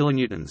 (89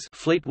 kilonewtons)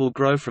 fleet will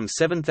grow from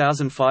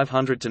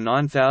 7,500 to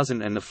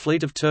 9,000, and the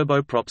fleet of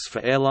turboprops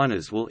for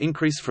airliners will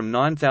increase from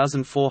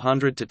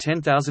 9,400 to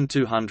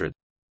 10,200.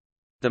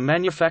 The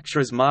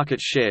manufacturer's market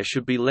share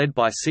should be led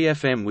by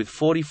CFM with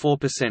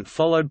 44%,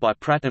 followed by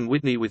Pratt &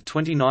 Whitney with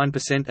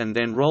 29%, and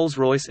then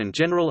Rolls-Royce and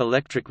General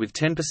Electric with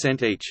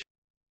 10% each.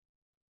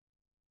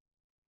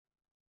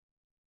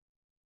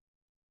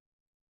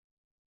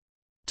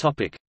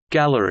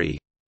 Gallery.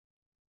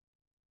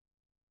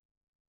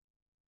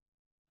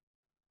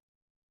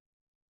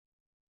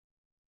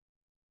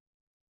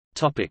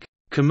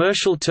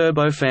 Commercial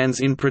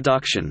turbofans in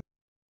production.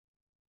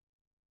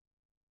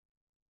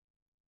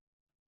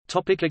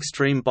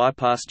 Extreme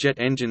bypass jet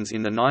engines.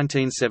 In the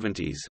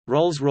 1970s,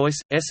 Rolls-Royce,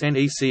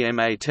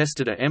 SNECMA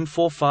tested a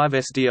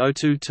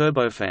M45SDO2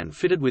 turbofan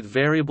fitted with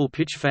variable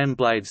pitch fan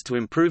blades to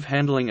improve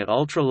handling at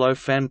ultra-low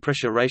fan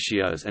pressure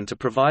ratios and to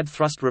provide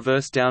thrust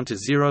reverse down to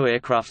zero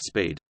aircraft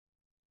speed.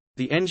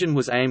 The engine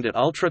was aimed at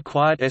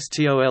ultra-quiet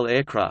STOL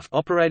aircraft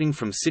operating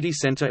from city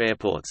center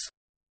airports.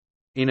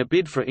 In a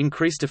bid for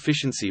increased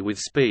efficiency with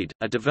speed,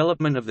 a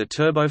development of the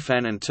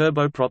turbofan and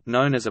turboprop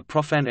known as a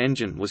profan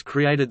engine was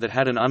created that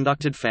had an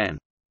unducted fan.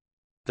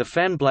 The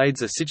fan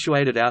blades are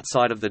situated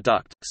outside of the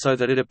duct, so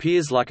that it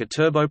appears like a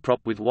turboprop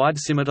with wide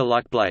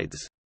scimitar-like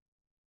blades.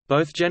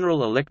 Both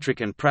General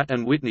Electric and Pratt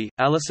 & Whitney,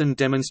 Allison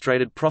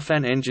demonstrated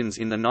profan engines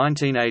in the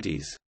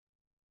 1980s.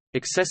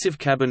 Excessive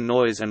cabin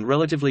noise and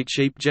relatively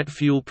cheap jet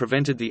fuel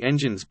prevented the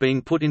engines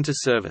being put into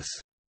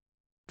service.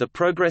 The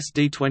Progress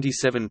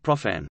D-27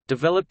 Profan,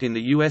 developed in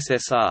the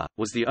USSR,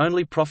 was the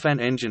only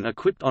Profan engine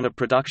equipped on a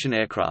production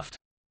aircraft.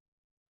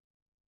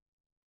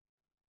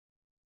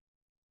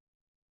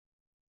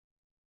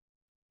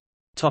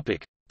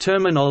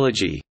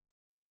 Terminology.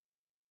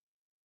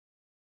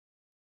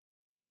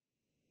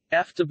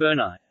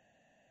 Afterburner.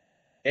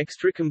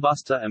 Extra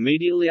combustor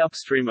immediately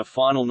upstream a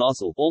final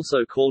nozzle,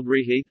 also called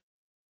reheat.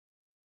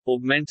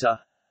 Augmenter.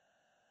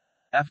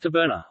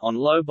 Afterburner, on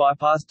low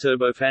bypass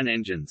turbofan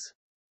engines.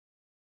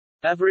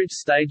 Average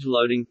stage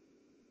loading.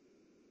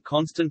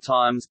 Constant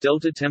times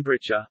delta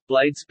temperature,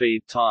 blade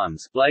speed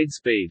times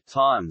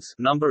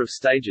number of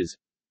stages.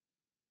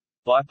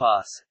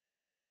 Bypass.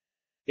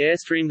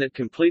 Airstream that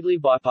completely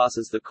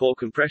bypasses the core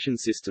compression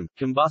system,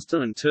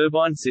 combustor and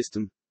turbine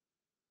system.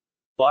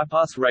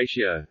 Bypass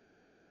ratio.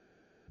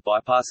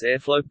 Bypass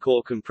airflow,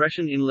 core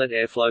compression, inlet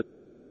airflow.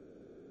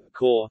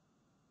 Core.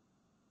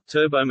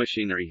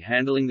 Turbomachinery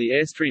handling the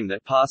airstream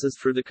that passes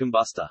through the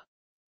combustor.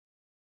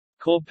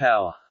 Core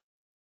power.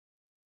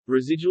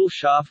 Residual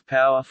shaft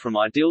power from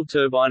ideal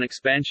turbine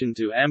expansion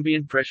to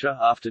ambient pressure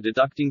after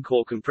deducting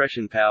core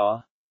compression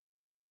power.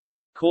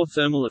 Core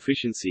thermal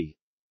efficiency.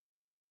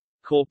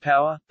 Core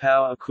power,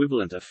 power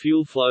equivalent of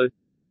fuel flow.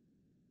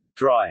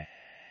 Dry.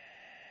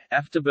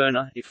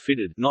 Afterburner, if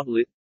fitted, not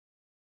lit.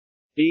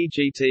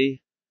 EGT.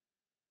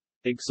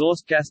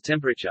 Exhaust gas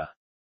temperature.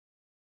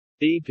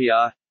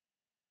 EPR.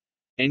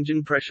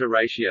 Engine pressure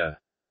ratio.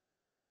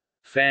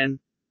 Fan.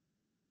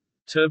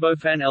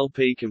 Turbofan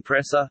LP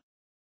compressor.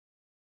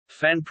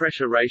 Fan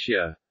pressure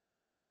ratio.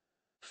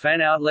 Fan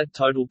outlet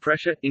total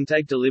pressure,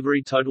 intake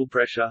delivery total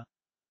pressure.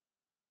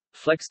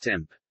 Flex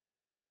temp.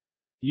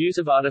 Use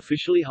of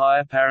artificially high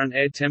apparent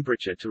air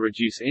temperature to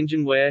reduce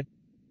engine wear.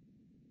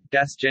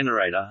 Gas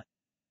generator.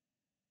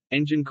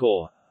 Engine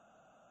core.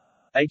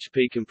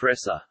 HP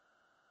compressor.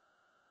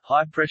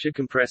 High pressure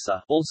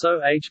compressor,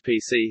 also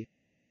HPC.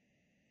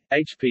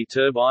 HP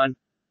turbine.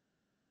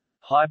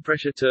 High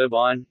pressure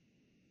turbine.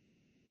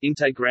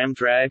 Intake ram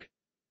drag.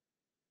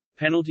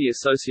 Penalty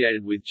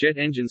associated with jet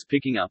engines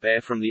picking up air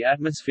from the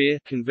atmosphere.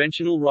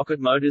 Conventional rocket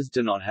motors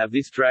do not have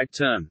this drag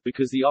term,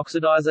 because the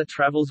oxidizer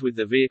travels with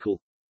the vehicle.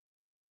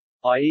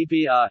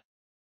 IEPR.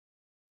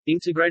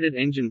 Integrated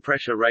engine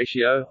pressure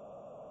ratio.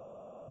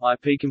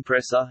 IP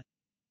compressor.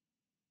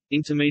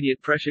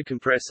 Intermediate pressure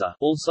compressor,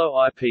 also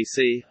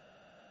IPC.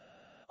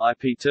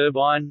 IP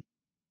turbine.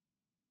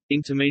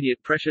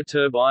 Intermediate pressure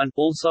turbine,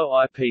 also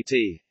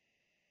IPT.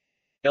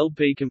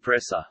 LP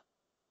compressor.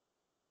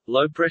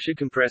 Low pressure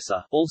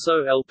compressor,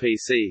 also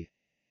LPC.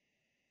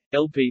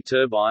 LP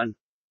turbine.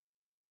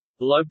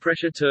 Low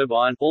pressure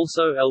turbine,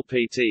 also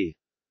LPT.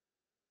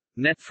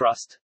 Net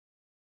thrust.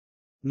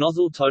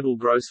 Nozzle total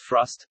gross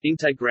thrust,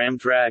 intake ram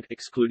drag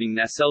excluding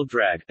nacelle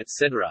drag,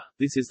 etc.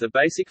 This is the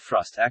basic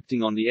thrust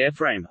acting on the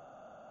airframe.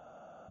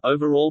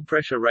 Overall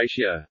pressure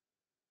ratio.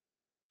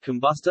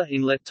 Combustor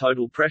inlet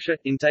total pressure,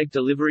 intake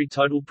delivery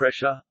total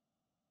pressure.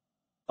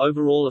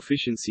 Overall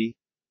efficiency.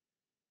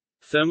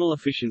 Thermal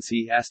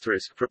efficiency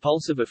 *,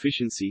 propulsive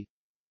efficiency.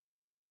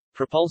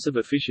 Propulsive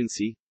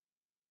efficiency.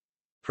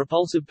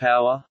 Propulsive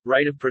power,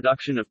 rate of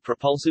production of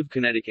propulsive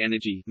kinetic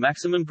energy.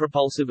 Maximum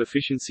propulsive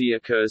efficiency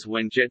occurs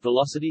when jet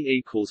velocity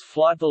equals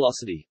flight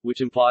velocity,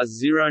 which implies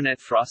zero net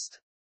thrust.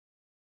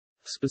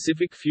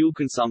 Specific fuel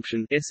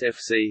consumption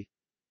 (SFC).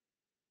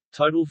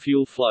 Total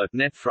fuel flow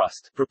net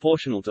thrust,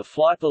 proportional to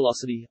flight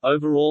velocity.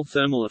 Overall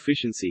thermal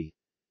efficiency.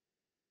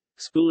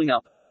 Spooling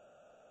up.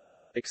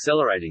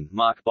 Accelerating,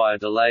 marked by a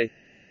delay.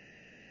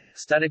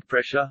 static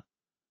pressure,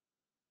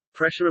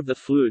 pressure of the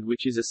fluid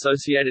which is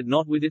associated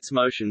not with its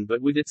motion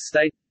but with its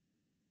state,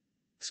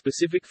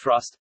 specific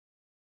thrust,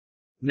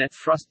 net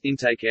thrust,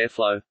 intake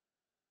airflow,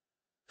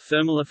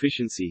 thermal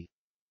efficiency,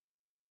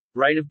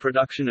 rate of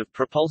production of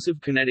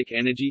propulsive kinetic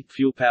energy,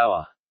 fuel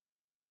power,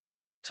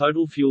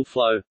 total fuel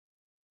flow,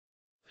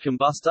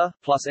 combustor,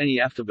 plus any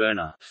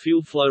afterburner,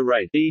 fuel flow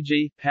rate,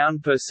 e.g.,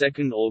 pound per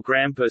second or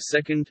gram per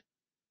second,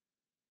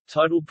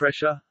 total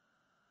pressure,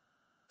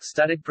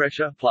 static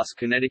pressure plus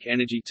kinetic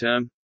energy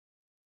term,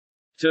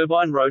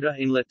 turbine rotor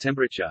inlet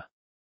temperature,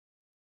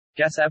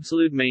 gas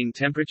absolute mean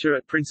temperature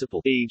at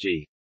principal,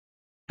 e.g.,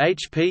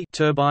 HP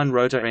turbine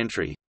rotor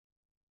entry.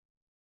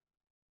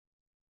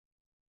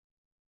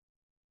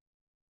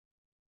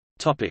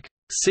 Topic.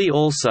 See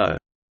also: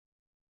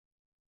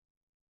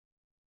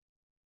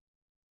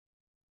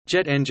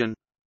 jet engine,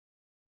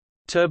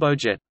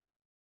 turbojet,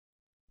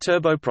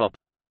 turboprop,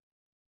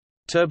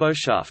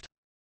 turboshaft,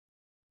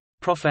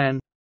 profan,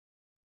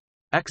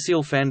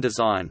 axial fan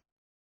design,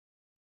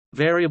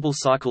 variable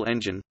cycle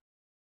engine,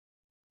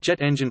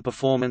 jet engine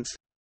performance,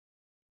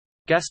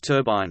 gas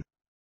turbine,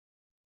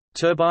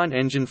 turbine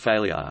engine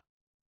failure.